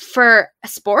for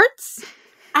sports.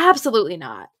 Absolutely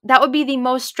not. That would be the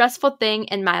most stressful thing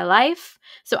in my life.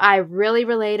 So I really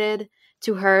related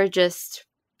to her just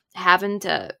having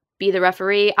to be the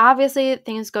referee. Obviously,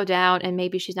 things go down and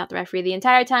maybe she's not the referee the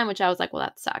entire time, which I was like, well,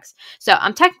 that sucks. So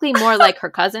I'm technically more like her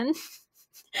cousin,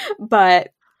 but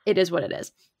it is what it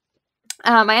is.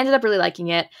 I ended up really liking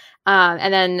it.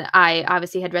 And then I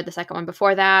obviously had read the second one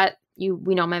before that.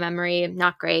 We know my memory,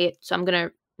 not great. So I'm going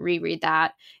to reread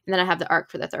that. And then I have the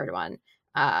arc for the third one.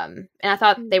 And I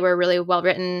thought they were really well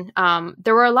written.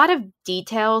 There were a lot of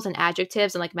details and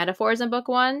adjectives and like metaphors in book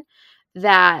one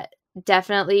that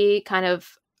definitely kind of,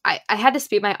 I had to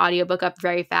speed my audiobook up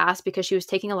very fast because she was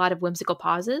taking a lot of whimsical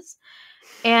pauses.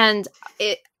 And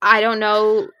I don't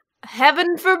know.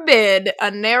 Heaven forbid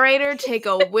a narrator take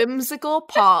a whimsical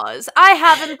pause. I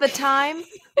haven't the time.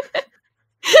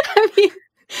 I mean,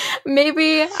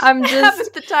 maybe I'm just...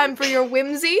 haven't the time for your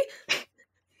whimsy.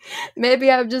 Maybe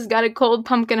I've just got a cold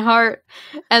pumpkin heart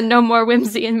and no more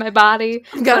whimsy in my body.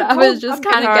 I was just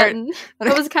kind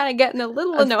of getting a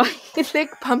little annoyed. Thick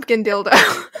pumpkin dildo.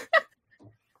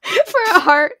 For a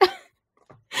heart.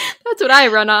 That's what I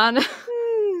run on.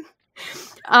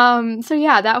 So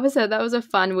yeah, that was a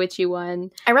fun witchy one.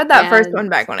 I read that first one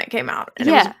back when it came out, and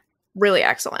it was really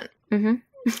excellent. Mm-hmm.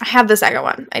 I have the second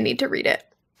one. I need to read it.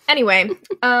 Anyway,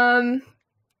 I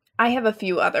have a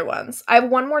few other ones. I have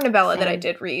one more novella that I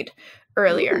did read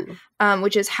earlier,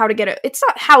 which is How to Get a... It's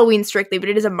not Halloween strictly, but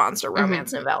it is a monster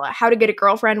romance novella. How to Get a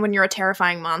Girlfriend When You're a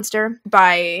Terrifying Monster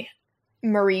by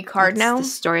Marie Cardinal. That's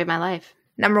the story of my life.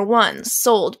 Number 1,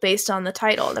 sold based on the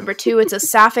title. Number 2, it's a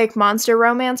sapphic monster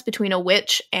romance between a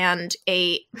witch and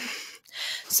a...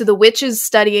 So the witch is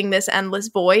studying this endless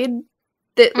void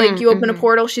that, like, you open a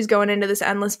portal, she's going into this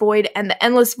endless void, and the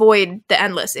endless void, the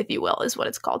endless, if you will, is what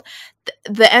it's called.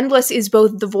 The endless is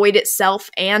both the void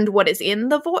itself and what is in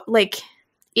the void. Like,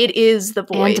 it is the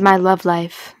void. And my love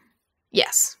life.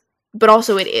 Yes. But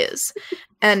also it is.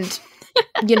 And,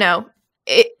 you know,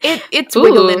 it's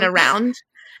wiggling around.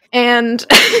 And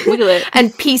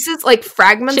and pieces, like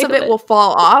fragments of it will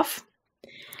fall off.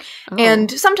 Oh.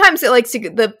 And sometimes it likes to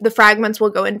the fragments will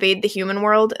go invade the human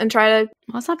world and try to...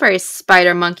 Well, it's not very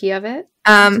spider monkey of it. It's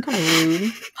kind of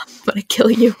rude. I'm gonna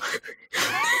kill you.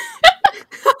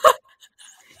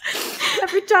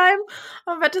 Every time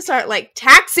I'm about to start like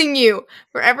taxing you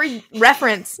for every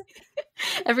reference.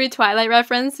 Every Twilight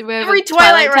reference. Every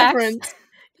Twilight reference.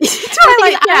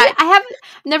 Twilight, yeah. I have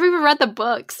never even read the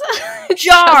books.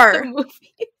 Jar.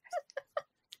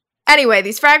 Anyway,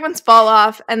 these fragments fall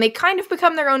off, and they kind of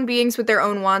become their own beings with their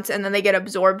own wants, and then they get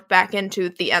absorbed back into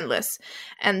the Endless.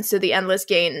 And so the Endless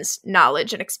gains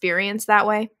knowledge and experience that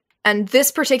way. And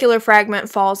this particular fragment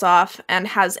falls off and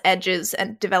has edges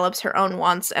and develops her own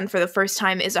wants, and for the first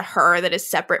time is a her that is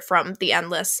separate from the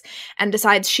Endless, and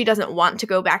decides she doesn't want to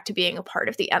go back to being a part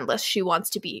of the Endless. She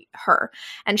wants to be her.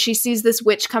 And she sees this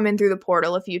witch come in through the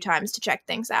portal a few times to check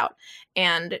things out.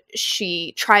 And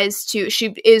she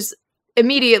is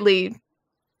immediately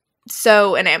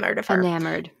so enamored of her.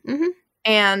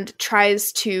 And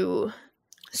tries to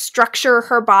structure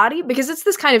her body, because it's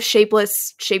this kind of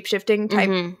shapeless, shape-shifting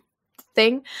type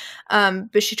thing,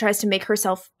 but she tries to make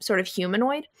herself sort of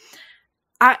humanoid.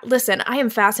 Listen, I am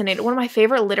fascinated. One of my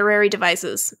favorite literary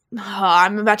devices,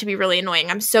 I'm about to be really annoying,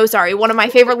 I'm so sorry. One of my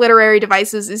favorite literary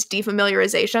devices is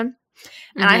defamiliarization,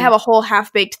 and I have a whole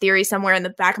half-baked theory somewhere in the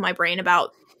back of my brain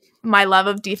about my love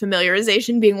of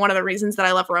defamiliarization being one of the reasons that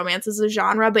I love romance as a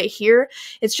genre, but here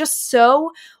it's just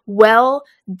so well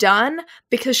done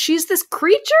because she's this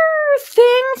creature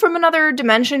thing from another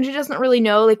dimension. She doesn't really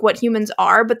know like what humans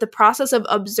are, but the process of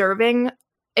observing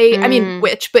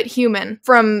witch, but human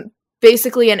from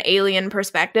basically an alien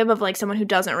perspective of like someone who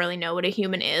doesn't really know what a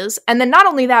human is. And then not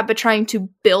only that, but trying to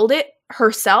build it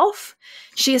herself.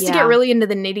 She has to get really into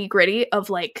the nitty gritty of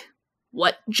like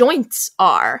what joints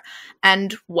are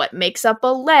and what makes up a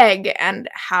leg and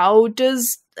how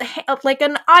does like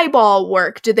an eyeball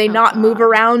work. Do they not move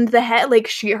around the head?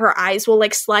 Like her eyes will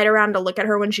like slide around to look at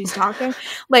her when she's talking.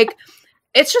 Like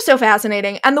it's just so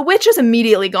fascinating. And the witch is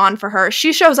immediately gone for her.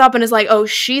 She shows up and is like, oh,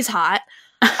 she's hot.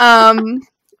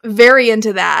 Very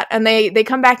into that. And they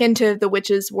come back into the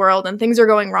witch's world and things are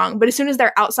going wrong. But as soon as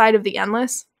they're outside of the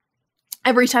Endless,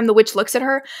 every time the witch looks at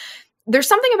her, there's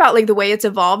something about like the way it's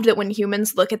evolved that when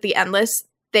humans look at the Endless,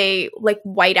 they like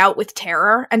white out with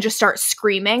terror and just start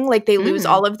screaming. Like they lose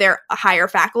all of their higher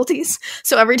faculties.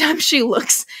 So every time she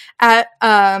looks at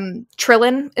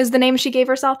Trillin is the name she gave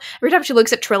herself. Every time she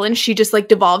looks at Trillin, she just like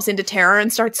devolves into terror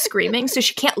and starts screaming. So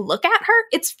she can't look at her.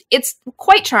 It's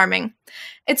quite charming.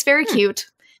 It's very cute.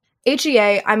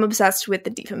 HEA, I'm obsessed with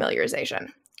the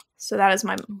defamiliarization. So that is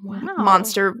my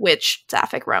monster witch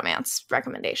sapphic romance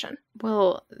recommendation.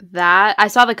 Well, I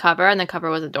saw the cover, and the cover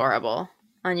was adorable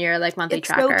on your like monthly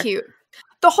tracker. It's so cute.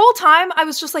 The whole time I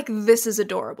was just like, this is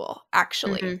adorable,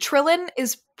 actually. Trillin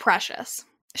is precious.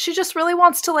 She just really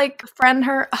wants to like friend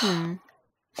her. Found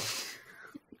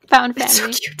family. It's so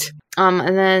cute.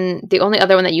 And then the only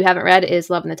other one that you haven't read is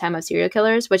Love in the Time of Serial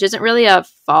Killers, which isn't really a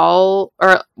fall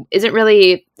or isn't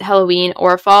really Halloween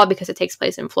or fall because it takes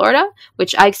place in Florida,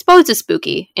 which I suppose is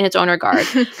spooky in its own regard.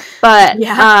 But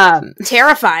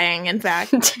terrifying, in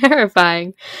fact.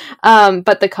 Terrifying.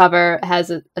 But the cover has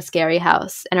a scary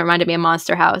house, and it reminded me of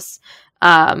Monster House,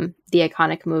 the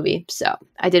iconic movie. So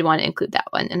I did want to include that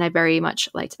one, and I very much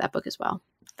liked that book as well.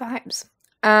 Vibes.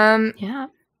 Yeah.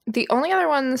 The only other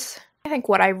ones, I think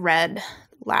what I read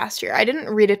last year, I didn't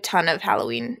read a ton of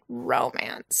Halloween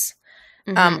romance.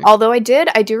 Although I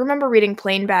do remember reading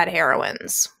Plain Bad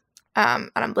Heroines.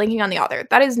 And I'm blanking on the author.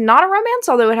 That is not a romance,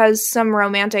 although it has some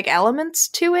romantic elements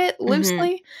to it,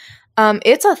 loosely.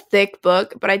 It's a thick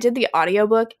book, but I did the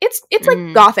audiobook. It's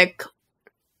like gothic,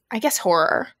 I guess,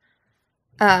 horror.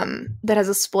 That has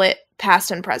a split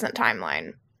past and present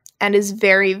timeline. And is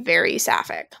very, very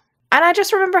sapphic. And I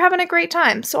just remember having a great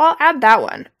time, so I'll add that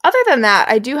one. Other than that,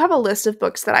 I do have a list of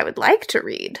books that I would like to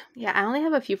read. Yeah, I only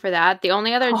have a few for that. The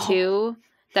only other two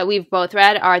that we've both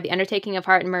read are The Undertaking of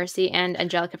Heart and Mercy and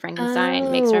Angelica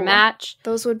Frankenstein Makes Her Match.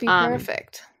 Those would be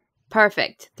perfect.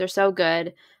 Perfect. They're so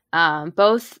good.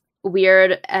 Both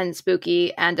weird and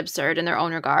spooky and absurd in their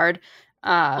own regard.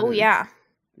 Yeah.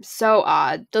 So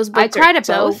odd. Those books are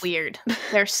so weird.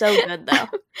 They're so good, though.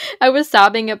 I was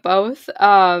sobbing at both,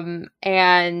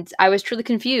 and I was truly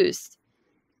confused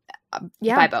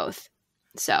by both.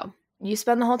 So you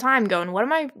spend the whole time going, what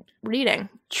am I reading?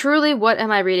 Truly, what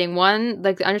am I reading? One,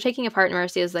 like The Undertaking of Heart and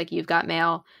Mercy is like You've Got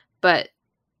Mail, but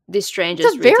the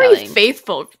strangest retelling. It's a very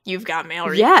faithful You've Got Mail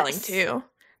retelling, too.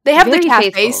 They have very the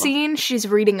cafe scene. She's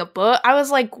reading a book. I was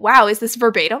like, wow, is this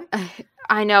verbatim?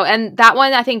 I know, and that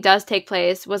one I think does take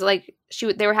place. Was like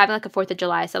they were having like a 4th of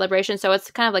July celebration, so it's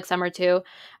kind of like summer too.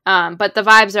 But the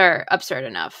vibes are absurd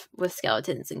enough with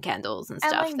skeletons and candles and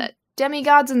stuff. Like that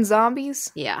demigods and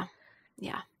zombies. Yeah.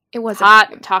 It was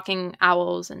hot talking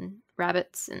owls and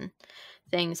rabbits and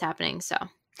things happening. So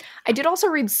I did also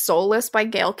read Soulless by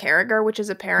Gail Carriger, which is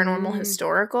a paranormal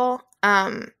historical.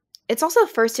 It's also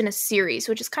first in a series,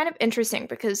 which is kind of interesting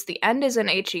because the end is an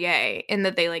HEA in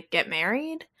that they like get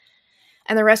married.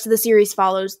 And the rest of the series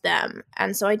follows them.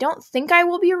 And so I don't think I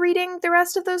will be reading the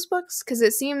rest of those books because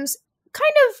it seems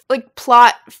kind of like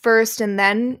plot first and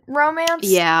then romance.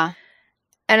 Yeah.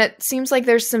 And it seems like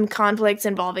there's some conflicts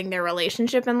involving their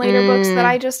relationship in later books that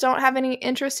I just don't have any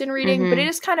interest in reading. But it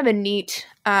is kind of a neat,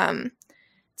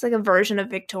 it's like a version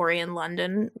of Victorian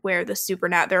London where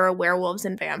there are werewolves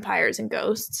and vampires and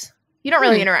ghosts. You don't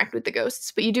really interact with the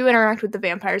ghosts, but you do interact with the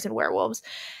vampires and werewolves.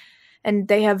 And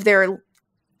they have their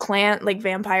clan, like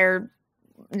vampire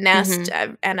nest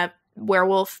and a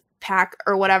werewolf pack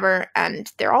or whatever,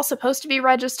 and they're all supposed to be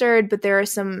registered, but there are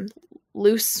some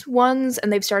loose ones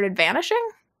and they've started vanishing,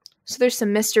 so there's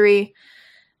some mystery.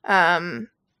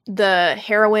 The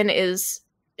heroine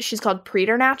she's called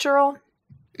preternatural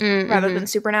rather than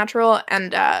supernatural,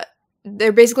 and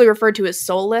they're basically referred to as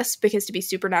soulless because to be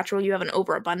supernatural you have an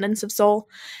overabundance of soul,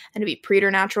 and to be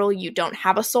preternatural you don't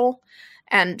have a soul.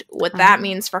 And what that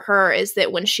means for her is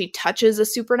that when she touches a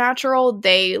supernatural,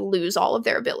 they lose all of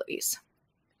their abilities.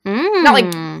 Not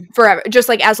like forever, just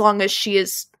like as long as she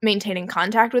is maintaining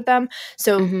contact with them.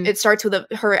 So it starts with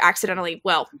her accidentally,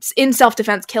 in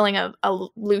self-defense, killing a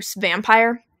loose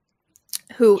vampire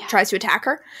who tries to attack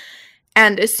her.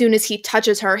 And as soon as he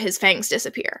touches her, his fangs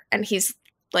disappear. And he's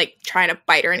like trying to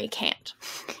bite her and he can't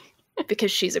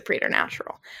because she's a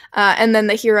preternatural. And then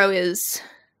the hero is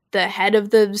the head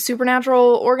of the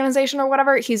supernatural organization or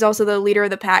whatever. He's also the leader of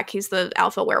the pack. He's the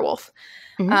alpha werewolf.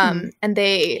 And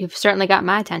you've certainly got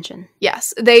my attention.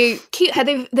 Yes, they've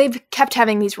kept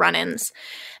having these run-ins,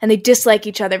 and they dislike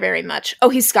each other very much. Oh,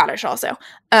 he's Scottish also.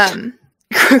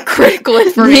 Critical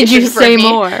information. Need you say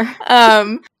more?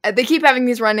 They keep having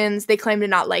these run-ins. They claim to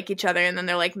not like each other, and then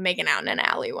they're like making out in an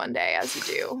alley one day, as you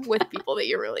do with people that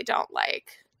you really don't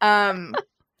like. And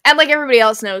like everybody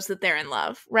else knows that they're in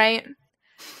love, right?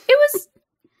 It was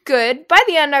good. By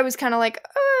the end, I was kind of like,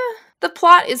 the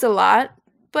plot is a lot,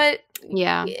 but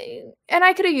yeah. And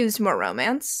I could have used more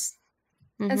romance.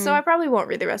 And so I probably won't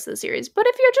read the rest of the series. But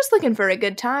if you're just looking for a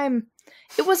good time,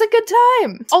 it was a good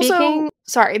time. Also,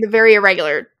 sorry, The Very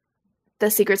Irregular, The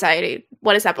Secret Society.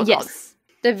 What is that book called?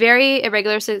 The Very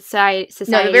Irregular Society.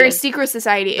 No, The Very Secret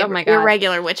Society of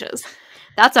Irregular Witches.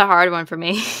 That's a hard one for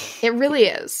me. It really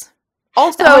is.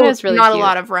 Also, really not cute. A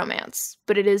lot of romance,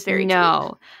 but it is very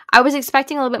cute. I was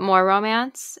expecting a little bit more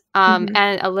romance and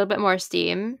a little bit more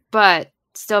steam, but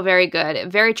still very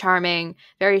good. Very charming,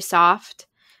 very soft.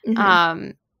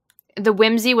 The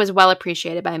whimsy was well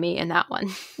appreciated by me in that one.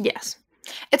 Yes.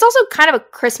 It's also kind of a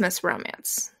Christmas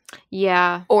romance.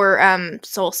 Yeah. Or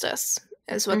solstice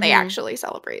is what they actually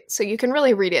celebrate. So you can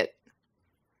really read it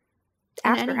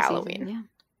after Halloween. Season,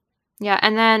 yeah,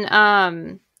 and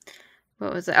then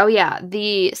what was it? Oh yeah,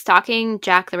 the Stalking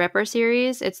Jack the Ripper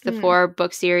series. It's the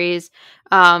 4-book series.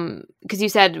 Because you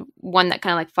said one that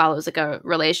kind of like follows like a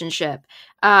relationship.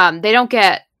 They don't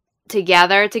get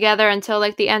together until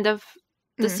like the end of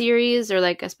the series, or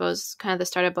like I suppose kind of the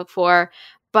start of book 4.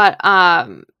 But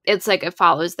it's like it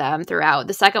follows them throughout.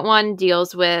 The second one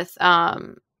deals with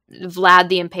Vlad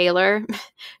the Impaler,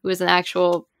 who is an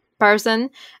actual person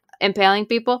impaling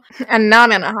people. And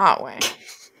not in a hot way.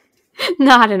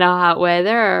 Not in a hot way.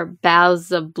 There are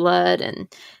baths of blood and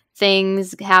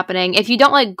things happening. If you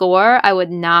don't like gore, I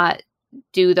would not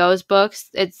do those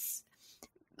books. It's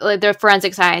like they're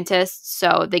forensic scientists,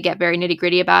 so they get very nitty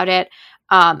gritty about it.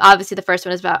 Obviously, the first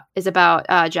one is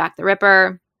about Jack the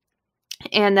Ripper.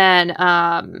 And then,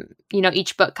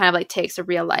 each book kind of like takes a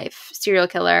real life serial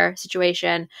killer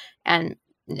situation and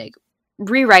like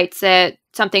rewrites it.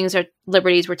 Some things or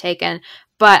liberties were taken,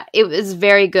 but it was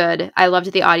very good. I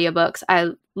loved the audiobooks.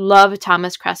 I love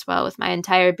Thomas Cresswell with my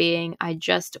entire being. I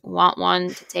just want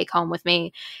one to take home with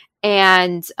me.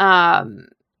 And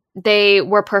they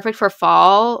were perfect for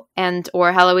fall and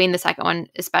or Halloween. The second one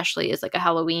especially is like a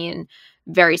Halloween,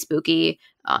 very spooky.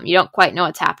 You don't quite know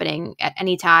what's happening at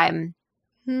any time.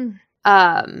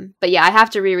 But yeah, I have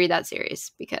to reread that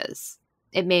series because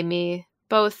it made me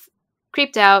both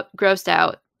creeped out, grossed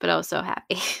out, but also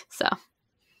happy. So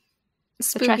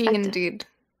spooky indeed.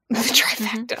 The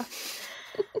trifecta.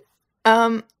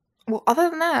 Well, other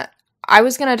than that, I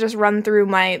was gonna just run through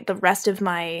the rest of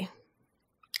my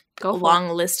long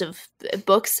list of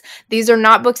books. These are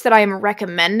not books that I am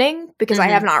recommending because I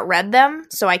have not read them,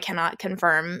 so I cannot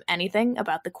confirm anything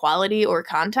about the quality or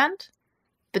content.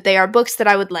 But they are books that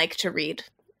I would like to read,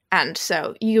 and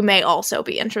so you may also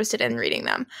be interested in reading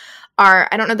them.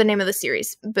 I don't know the name of the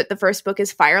series, but the first book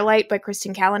is Firelight by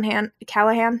Kristen Callahan.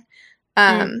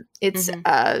 It's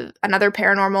another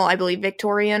paranormal, I believe,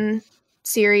 Victorian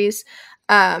series.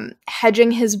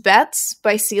 Hedging His Bets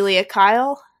by Celia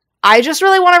Kyle. I just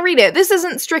really want to read it. This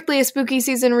isn't strictly a spooky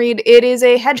season read. It is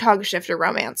a hedgehog shifter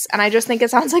romance, and I just think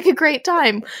it sounds like a great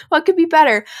time. What could be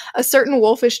better? A Certain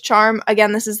Wolfish Charm.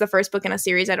 Again, this is the first book in a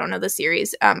series. I don't know the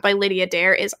series. By Lydia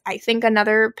Dare is, I think,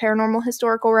 another paranormal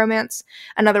historical romance.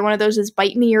 Another one of those is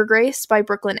Bite Me Your Grace by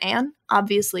Brooklyn Ann.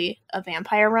 Obviously, a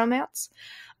vampire romance.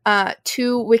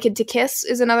 Too Wicked to Kiss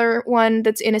is another one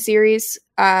that's in a series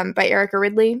by Erica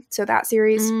Ridley. So that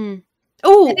series. You've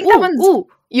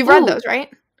read those, right?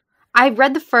 I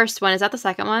read the first one. Is that the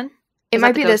second one? It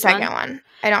might be the second one.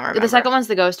 I don't remember. The second one's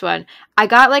the ghost one. I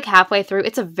got like halfway through.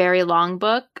 It's a very long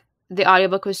book. The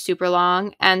audiobook was super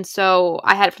long. And so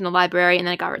I had it from the library and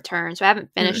then it got returned. So I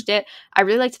haven't finished it. I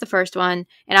really liked the first one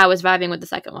and I was vibing with the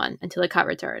second one until it got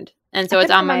returned. And so it's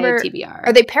on my TBR.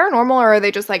 Are they paranormal or are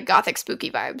they just like gothic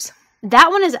spooky vibes?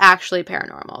 That one is actually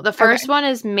paranormal. The first one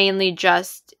is mainly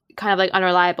just kind of like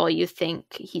unreliable. You think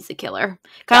he's a killer.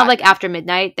 Kind of like After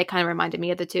Midnight. They kind of reminded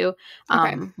me of the two,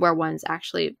 where one's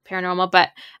actually paranormal. But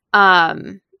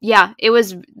yeah,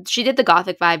 she did the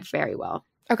gothic vibe very well.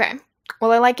 Okay.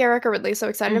 Well, I like Erica Ridley, so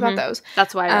excited about those.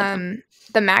 That's why I read them.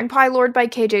 The Magpie Lord by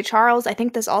KJ Charles. I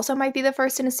think this also might be the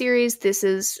first in a series. This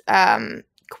is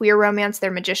queer romance.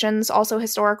 They're magicians, also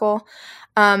historical.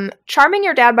 Charming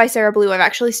Your Dad by Sarah Blue I've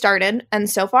actually started, and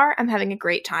so far I'm having a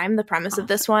great time. The premise of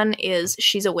this one is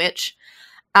she's a witch,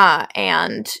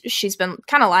 and she's been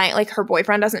kind of lying. Like, her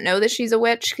boyfriend doesn't know that she's a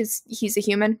witch because he's a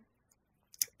human,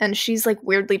 and she's like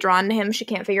weirdly drawn to him. She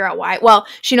can't figure out why. Well,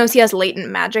 she knows he has latent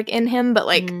magic in him, but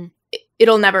like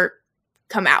it'll never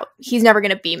come out. He's never going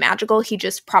to be magical. He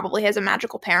just probably has a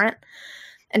magical parent,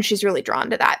 and she's really drawn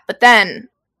to that. But then,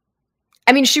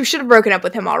 I mean, she should have broken up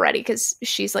with him already because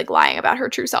she's like lying about her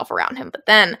true self around him. But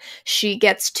then she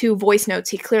gets 2 voice notes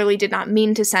he clearly did not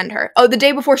mean to send her. Oh, the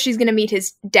day before she's going to meet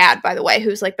his dad, by the way,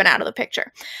 who's like been out of the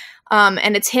picture.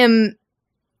 And it's him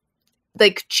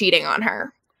like cheating on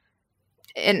her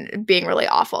and being really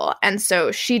awful. And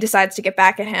so she decides to get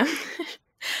back at him.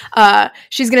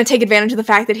 She's going to take advantage of the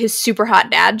fact that his super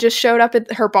hot dad just showed up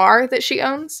at her bar that she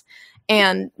owns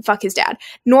and fuck his dad.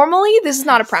 Normally, this is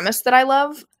not a premise that I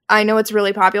love. I know it's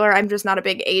really popular. I'm just not a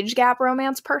big age gap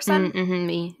romance person.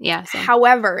 Me. Yeah. Same.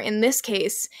 However, in this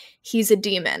case, he's a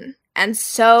demon. And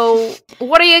so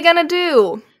what are you going to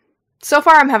do? So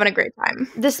far, I'm having a great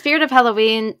time. The spirit of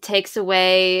Halloween takes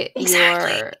away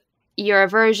your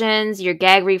aversions, your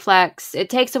gag reflex. It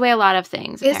takes away a lot of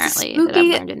things, apparently, that I've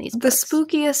learned in these books. The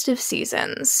spookiest of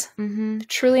seasons.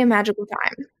 Truly a magical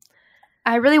time.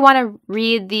 I really want to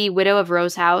read The Widow of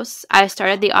Rose House. I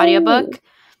started the audiobook.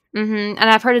 And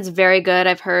I've heard it's very good.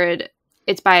 I've heard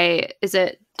it's by, is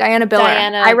it? Diana Biller.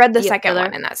 I read the second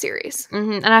one in that series.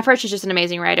 And I've heard she's just an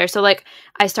amazing writer. So, like,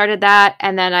 I started that,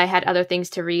 and then I had other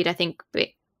things to read, I think,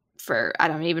 for I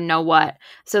don't even know what.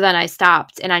 So then I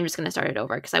stopped, and I'm just going to start it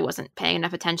over because I wasn't paying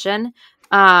enough attention.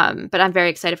 But I'm very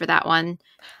excited for that one.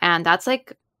 And that's,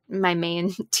 like, my main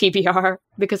TBR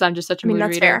because I'm just such a mood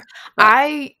reader. Fair. But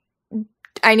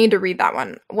I need to read that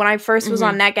one. When I first was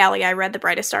on NetGalley, I read The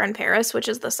Brightest Star in Paris, which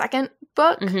is the second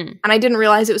book. And I didn't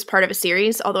realize it was part of a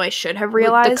series, although I should have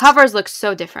realized. The covers look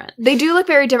so different. They do look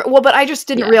very different. Well, but I just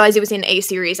didn't realize it was in a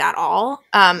series at all.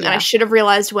 And I should have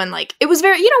realized when, like, it was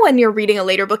very, you know, when you're reading a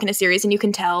later book in a series and you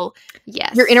can tell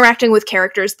you're interacting with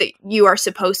characters that you are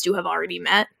supposed to have already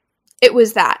met. It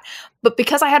was that. But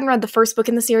because I hadn't read the first book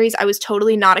in the series, I was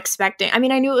totally not expecting. I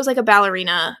mean, I knew it was like a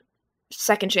ballerina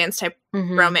second chance type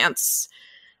romance.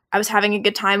 I was having a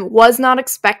good time. Was not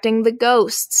expecting the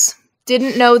ghosts.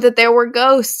 Didn't know that there were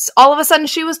ghosts. All of a sudden,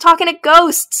 she was talking to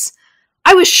ghosts.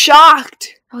 I was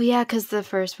shocked. Oh, yeah, because the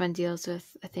first one deals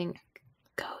with, I think,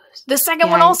 ghosts. The second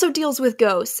one also deals with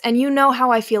ghosts. And you know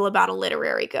how I feel about a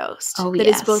literary ghost. Oh, that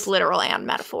is both literal and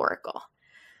metaphorical.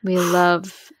 We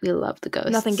love the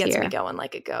ghosts. Nothing gets me going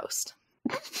like a ghost.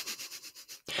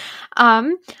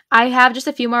 I have just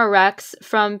a few more recs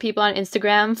from people on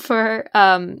Instagram for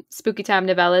Spooky Time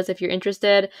novellas if you're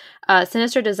interested.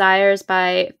 Sinister Desires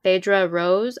by Phaedra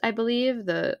Rose, I believe.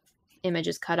 The image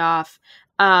is cut off.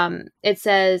 It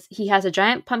says, he has a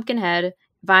giant pumpkin head,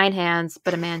 vine hands,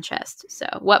 but a man chest. So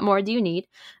what more do you need?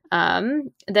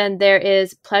 Then there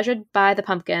is Pleasured by the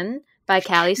Pumpkin by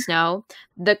Callie Snow.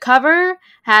 The cover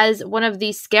has one of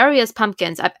the scariest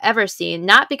pumpkins I've ever seen.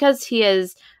 Not because he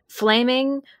is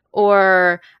flaming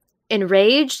or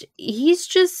enraged, he's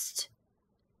just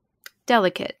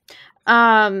delicate.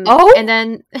 And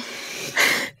then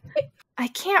I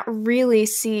can't really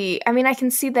see. I mean, I can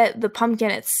see that the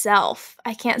pumpkin itself.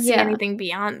 I can't see anything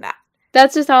beyond that.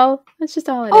 That's just all it is.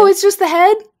 Oh, it's just the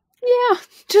head? Yeah.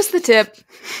 Just the tip.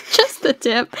 Just the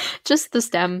tip. Just the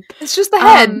stem. It's just the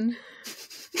head.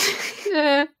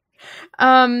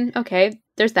 Okay,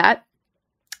 there's that.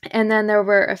 And then there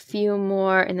were a few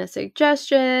more in the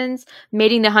suggestions.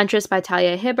 Mating the Huntress by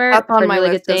Talia Hibbert. That's on my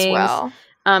list as well.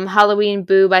 Halloween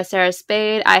Boo by Sarah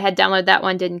Spade. I had downloaded that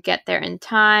one, didn't get there in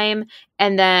time.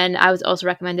 And then I was also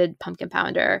recommended Pumpkin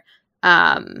Pounder.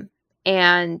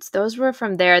 And those were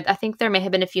from there. I think there may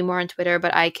have been a few more on Twitter,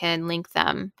 but I can link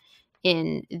them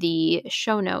in the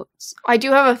show notes. I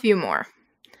do have a few more.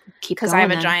 Because I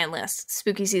have a giant list.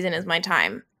 Spooky season is my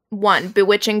time. 1,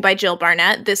 Bewitching by Jill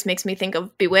Barnett. This makes me think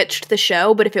of Bewitched, the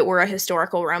show, but if it were a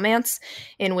historical romance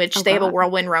in which they have a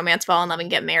whirlwind romance, fall in love, and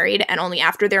get married, and only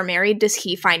after they're married does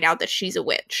he find out that she's a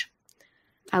witch.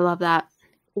 I love that.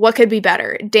 What could be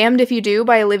better? Damned If You Do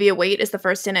by Olivia Waite is the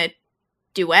first in a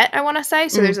duet, I want to say.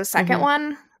 So there's a second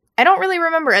one. I don't really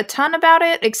remember a ton about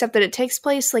it, except that it takes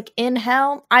place, like, in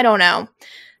hell. I don't know.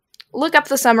 Look up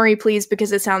the summary, please,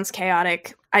 because it sounds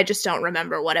chaotic. I just don't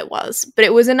remember what it was. But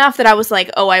it was enough that I was like,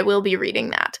 oh, I will be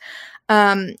reading that.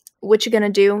 What You Gonna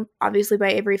Do, obviously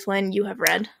by Avery Flynn, you have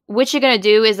read. What You Gonna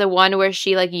Do is the one where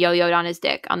she, like, yo-yoed on his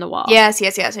dick on the wall. Yes,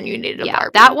 and you needed a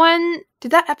Barbie. That one...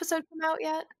 Did that episode come out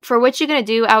yet? For What You Gonna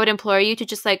Do, I would implore you to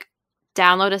just, like,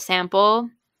 download a sample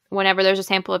whenever there's a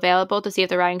sample available to see if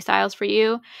the writing style is for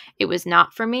you. It was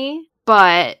not for me,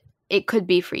 but it could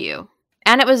be for you.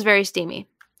 And it was very steamy.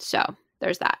 So,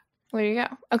 there's that. There you go.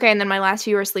 Okay, and then my last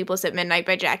few are Sleepless at Midnight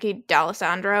by Jackie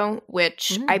D'Alessandro,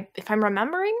 which, if I'm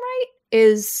remembering right,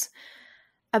 is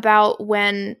about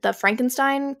when the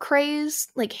Frankenstein craze,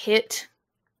 like, hit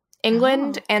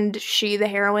England, and she, the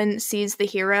heroine, sees the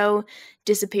hero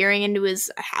disappearing into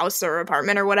his house or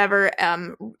apartment or whatever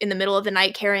in the middle of the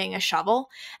night carrying a shovel.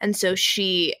 And so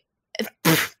she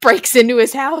breaks into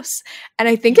his house and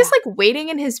I think is like waiting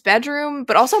in his bedroom,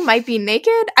 but also might be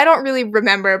naked. I don't really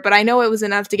remember, but I know it was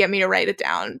enough to get me to write it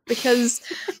down because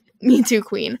me too,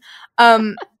 queen.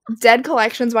 Dead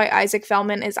Collections by Isaac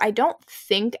Fellman is, I don't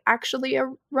think, actually a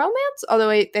romance, although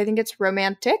I think it's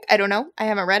romantic. I don't know. I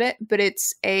haven't read it, but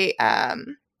it's a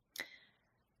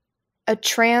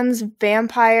trans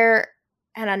vampire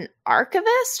and an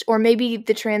archivist, or maybe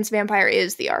the trans vampire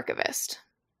is the archivist.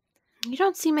 You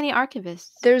don't see many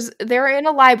archivists. They're in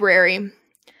a library,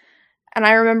 and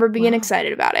I remember being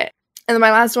excited about it. And then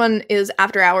my last one is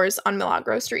After Hours on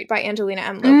Milagro Street by Angelina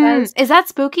M. Lopez. Is that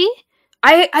spooky?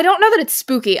 I don't know that it's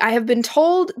spooky. I have been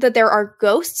told that there are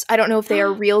ghosts. I don't know if they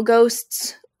are real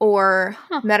ghosts or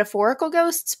metaphorical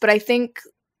ghosts, but I think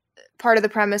part of the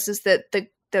premise is that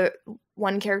the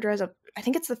one character has I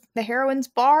think it's the heroine's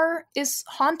bar is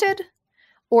haunted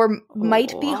or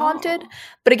might be haunted.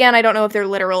 But again, I don't know if they're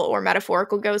literal or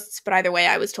metaphorical ghosts, but either way,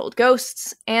 I was told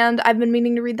ghosts, and I've been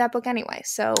meaning to read that book anyway.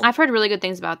 So I've heard really good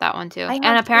things about that one too.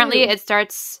 And apparently it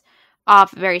starts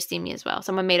off very steamy as well.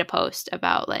 Someone made a post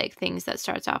about like things that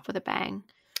starts off with a bang.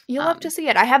 You'll love to see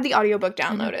it. I have the audiobook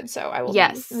downloaded, so I will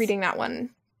be reading that one.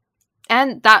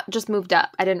 And that just moved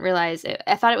up. I didn't realize it.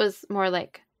 I thought it was more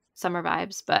like summer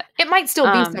vibes, but it might still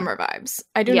be summer vibes.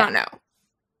 I do not know.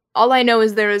 All I know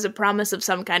is there is a promise of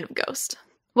some kind of ghost.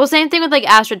 Well, same thing with like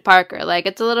Astrid Parker. Like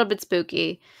it's a little bit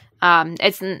spooky.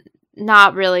 It's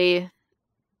not really.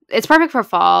 It's perfect for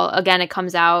fall. Again, it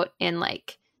comes out in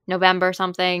like November or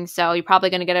something, so you're probably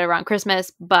gonna get it around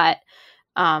Christmas. But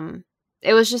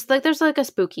it was just like there's like a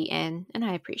spooky inn, and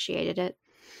I appreciated it.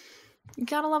 You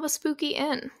gotta love a spooky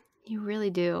inn. You really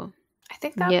do. I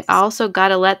think that's... You also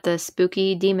gotta let the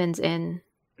spooky demons in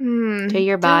to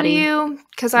your body. Do you?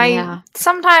 Because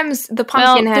sometimes the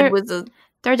pumpkin head was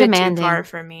they're bit demanding. Too far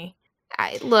for me.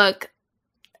 Look,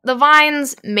 the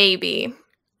vines maybe,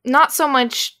 not so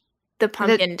much the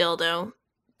pumpkin dildo,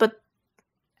 but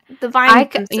the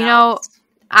vines themselves.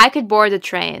 I could board the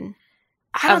train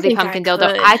of the pumpkin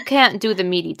dildo. I can't do the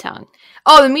meaty tongue.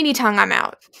 Oh, the meaty tongue, I'm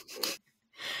out.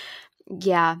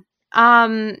 Yeah.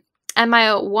 And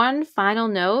my one final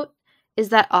note is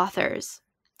that authors,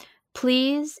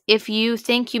 please, if you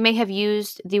think you may have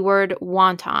used the word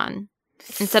wanton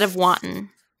instead of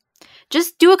wanton,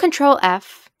 just do a Control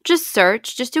F. Just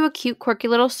search. Just do a cute, quirky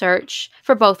little search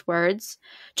for both words,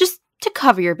 just to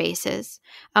cover your bases.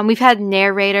 We've had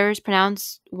narrators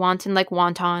pronounce wanton like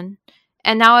wonton,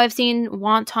 and now I've seen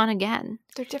wonton again.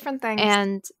 They're different things.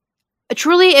 And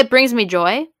truly, it brings me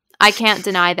joy. I can't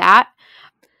deny that.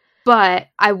 But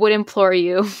I would implore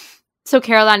you, so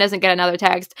Caroline doesn't get another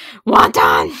text,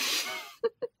 wonton!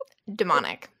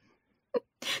 Demonic.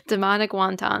 Demonic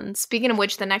wontons. Speaking of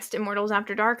which, the next Immortals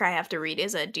After Dark I have to read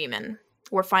is a demon.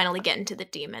 We're finally getting to the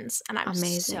demons, and I'm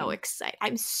so excited.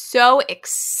 I'm so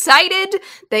excited!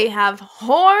 They have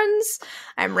horns!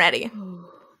 I'm ready.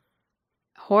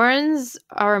 Horns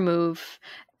are a move.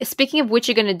 Speaking of what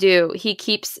you're going to do, he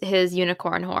keeps his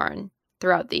unicorn horn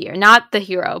throughout the year. Not the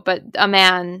hero, but a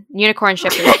man. Unicorn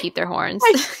shippers keep their horns.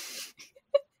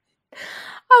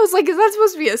 I was like, is that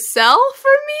supposed to be a sell for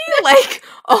me? Like,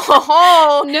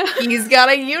 oh, no. He's got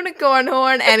a unicorn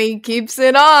horn and he keeps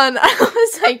it on. I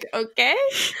was like, okay.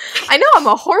 I know I'm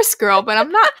a horse girl, but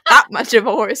I'm not that much of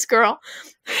a horse girl.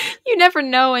 You never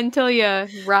know until you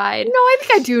ride. No, I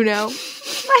think I do know.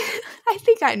 I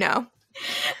think I know.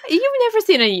 You've never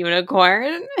seen a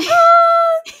unicorn.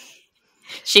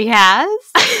 She has?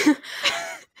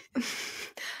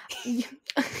 You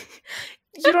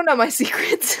don't know my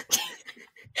secrets.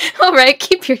 All right,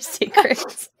 keep your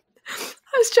secrets.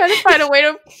 I was trying to find a way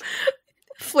to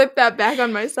flip that back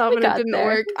on myself, and it didn't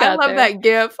work. I love that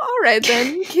gif. All right,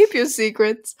 then. Keep your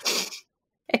secrets.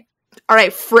 All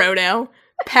right, Frodo.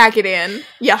 Pack it in.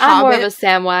 You Hobbit. I'm more of a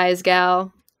Samwise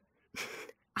gal.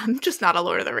 I'm just not a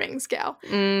Lord of the Rings gal.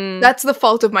 That's the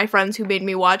fault of my friends who made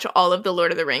me watch all of the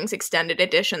Lord of the Rings extended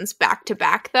editions back to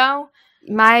back, though.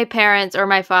 My parents, or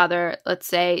my father, let's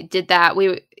say, did that.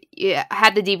 We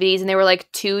had the DVDs, and they were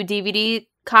like 2 DVD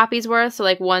copies worth, so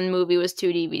like one movie was 2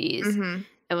 DVDs. Mm-hmm.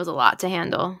 It was a lot to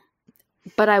handle.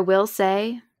 But I will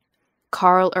say,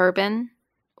 Karl Urban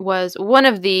was one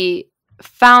of the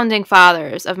founding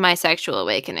fathers of my sexual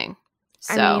awakening.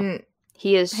 So I mean,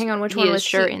 he is. Hang on, which one was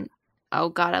sure he? In. Oh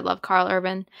God, I love Karl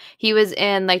Urban. He was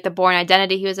in like The Bourne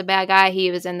Identity. He was a bad guy. He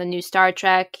was in the new Star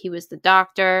Trek. He was the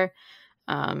Doctor.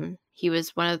 He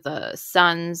was one of the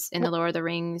sons in the Lord of the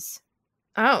Rings.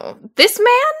 Oh, this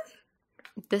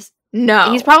man?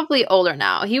 No. He's probably older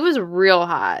now. He was real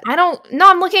hot. No,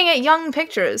 I'm looking at young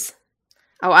pictures.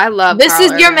 Oh, I love This Karl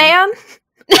is Urban. your man?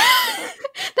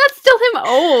 That's still him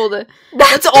old.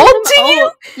 That's old to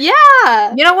you?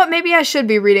 Yeah. You know what? Maybe I should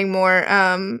be reading more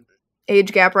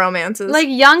age gap romances. Like,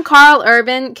 young Karl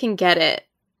Urban can get it.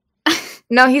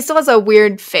 No, he still has a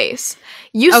weird face.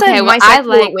 You said my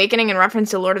sexual awakening in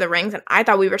reference to Lord of the Rings, and I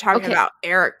thought we were talking about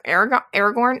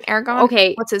Aragorn?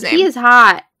 Okay. What's his name? He is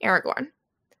hot. Aragorn.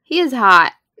 He is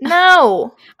hot.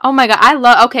 No. Oh my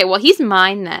God. Okay, well, he's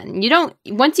mine then. You don't,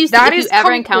 once you see, if you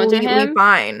ever encounter him.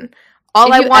 Fine.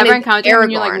 All I want is encounter Aragorn. him,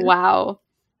 you're like, wow.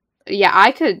 Yeah,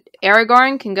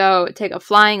 Aragorn can go take a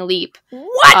flying leap.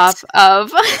 What? Off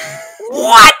of.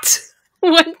 What?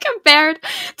 when compared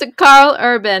to Karl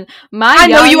Urban. I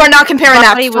know you are not comparing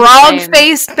that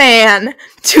frog-faced man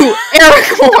to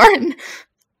Aragorn.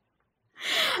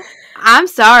 I'm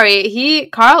sorry.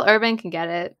 Karl Urban can get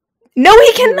it. No,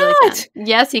 he cannot. Really can.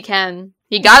 Yes, he can.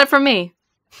 He got it from me.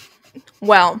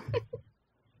 Well,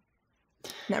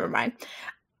 never mind.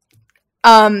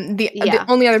 The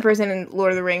only other person in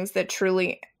Lord of the Rings that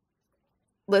truly...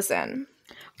 Listen,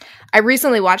 I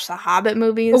recently watched the Hobbit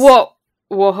movies. Whoa.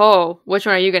 Which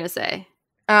one are you going to say?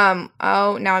 Now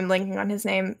I'm blanking on his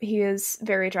name. He is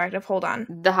very attractive. Hold on.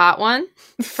 The hot one?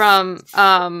 From,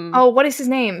 what is his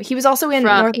name? He was also in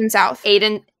North and South.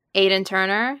 Aidan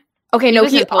Turner? Okay, no,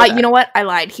 you know what? I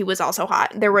lied. He was also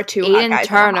hot. There were two hot guys.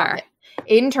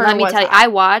 Aidan Turner. Let me tell you, I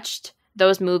watched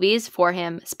those movies for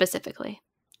him specifically.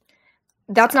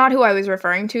 That's not who I was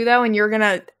referring to, though, and you're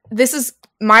gonna... This is...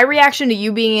 My reaction to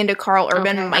you being into Karl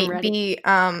Urban might be...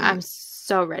 I'm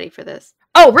so ready for this.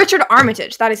 Oh, Richard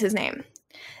Armitage. That is his name.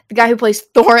 The guy who plays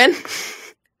Thorin.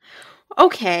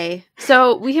 Okay.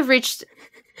 So, we have reached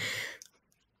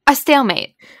a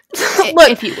stalemate. Look,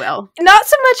 if you will. Not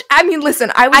so much... I mean,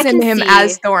 listen, I was into him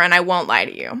as Thorin, I won't lie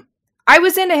to you. I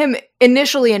was into him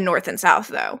initially in North and South,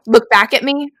 though. Look back at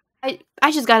me.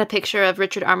 I just got a picture of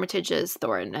Richard Armitage's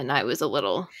Thorin, and I was a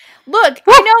little... Look,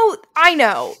 I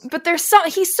know, but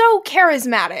he's so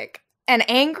charismatic and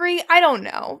angry, I don't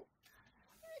know.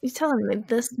 You're telling me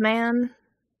this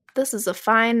is a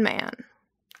fine man.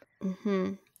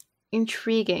 Mm-hmm.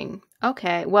 Intriguing.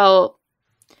 Okay, well...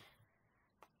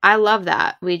 I love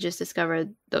that we just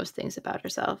discovered those things about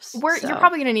ourselves. You're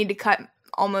probably going to need to cut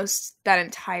almost that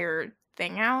entire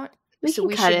thing out. We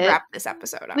should wrap this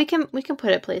episode up. We can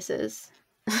put it places.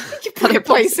 We can put it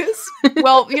places.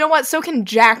 Well, you know what? So can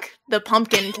Jack the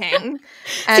Pumpkin King.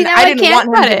 And I didn't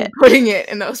want him to be putting it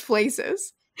in those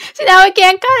places. See, now I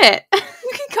can't cut it.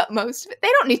 You can cut most of it. They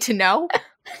don't need to know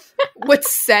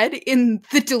what's said in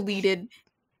the deleted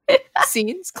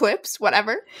scenes, clips,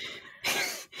 whatever.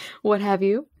 What have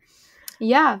you?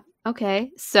 Yeah.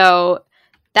 Okay. So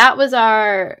that was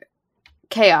our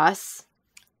chaos.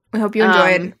 I hope you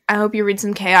enjoyed. I hope you read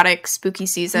some chaotic, spooky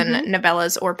season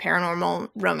novellas or paranormal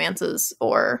romances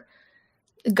or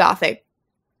gothic,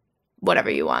 whatever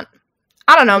you want.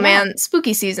 I don't know, man.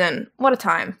 Spooky season. What a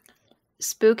time.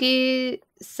 Spooky,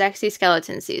 sexy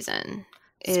skeleton season.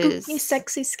 Spooky,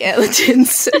 sexy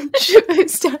skeletons.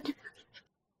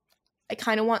 I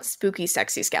kind of want spooky,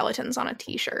 sexy skeletons on a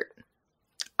t-shirt.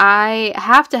 I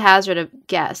have to hazard a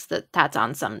guess that that's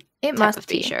on some type of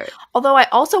t-shirt. Although I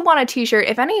also want a t-shirt.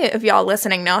 If any of y'all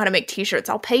listening know how to make t-shirts,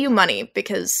 I'll pay you money,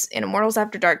 because in Immortals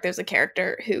After Dark, there's a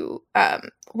character who I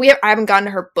haven't gotten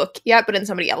to her book yet, but in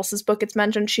somebody else's book it's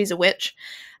mentioned she's a witch.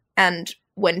 And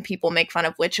when people make fun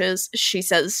of witches, she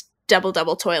says, "Double,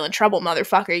 double toil and trouble,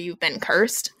 motherfucker, you've been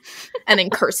cursed," and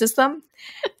then curses them.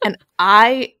 And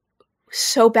I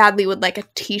so badly would like a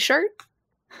t-shirt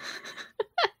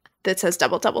that says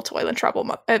 "Double, double toil and trouble,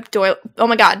 oh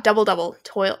my god, double, double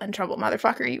toil and trouble,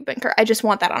 motherfucker, you've been cursed." I just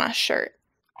want that on a shirt.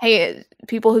 Hey,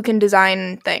 people who can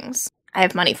design things, I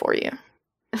have money for you.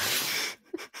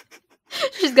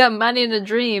 She's got money in a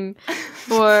dream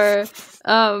for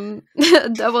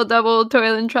double, double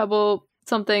toil and trouble,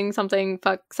 something, something,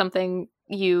 fuck, something,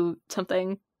 you,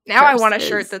 something. Now I want a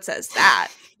shirt that says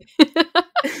that.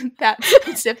 That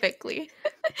specifically.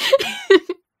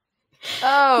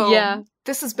 Oh. Yeah.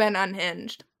 This has been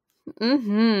Unhinged.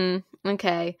 Mm-hmm.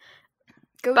 Okay.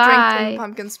 Go drink some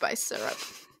pumpkin spice syrup.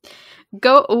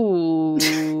 Go.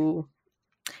 Ooh.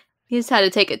 He just had to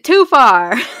take it too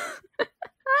far.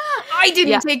 I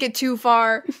didn't take it too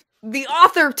far. The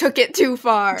author took it too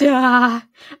far.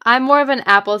 I'm more of an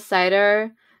apple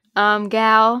cider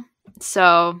gal,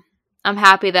 so I'm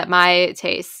happy that my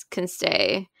tastes can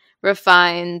stay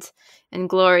refined and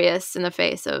glorious in the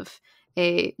face of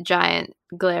a giant,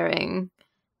 glaring,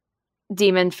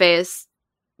 demon-faced,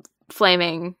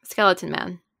 flaming skeleton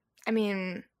man. I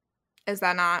mean, is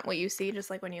that not what you see just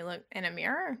like when you look in a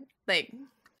mirror? Like,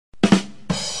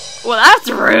 well, that's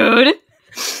rude.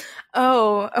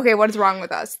 Oh, okay, what is wrong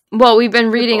with us? Well, we've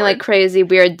been reading like crazy,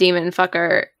 weird demon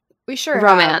fucker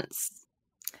romance.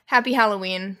 Happy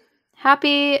Halloween.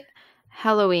 Happy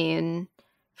Halloween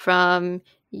from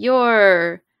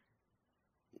your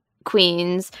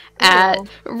queens at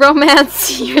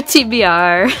Romance Your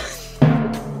TBR.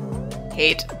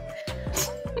 Hate.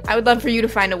 I would love for you to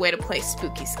find a way to play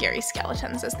spooky, scary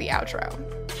skeletons as the outro.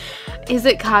 Is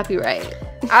it copyright?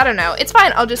 I don't know. It's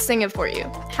fine. I'll just sing it for you.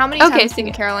 How many times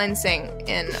can Caroline sing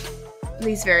in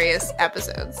these various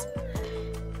episodes?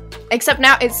 Except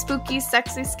now it's spooky,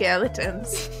 sexy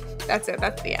skeletons. That's it.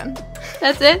 That's the end.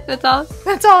 That's it. That's all.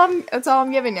 That's all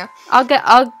I'm giving you. I'll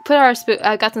put our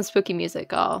I got some spooky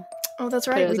music. Oh, that's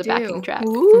right. Put it as a backing track.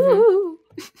 Ooh.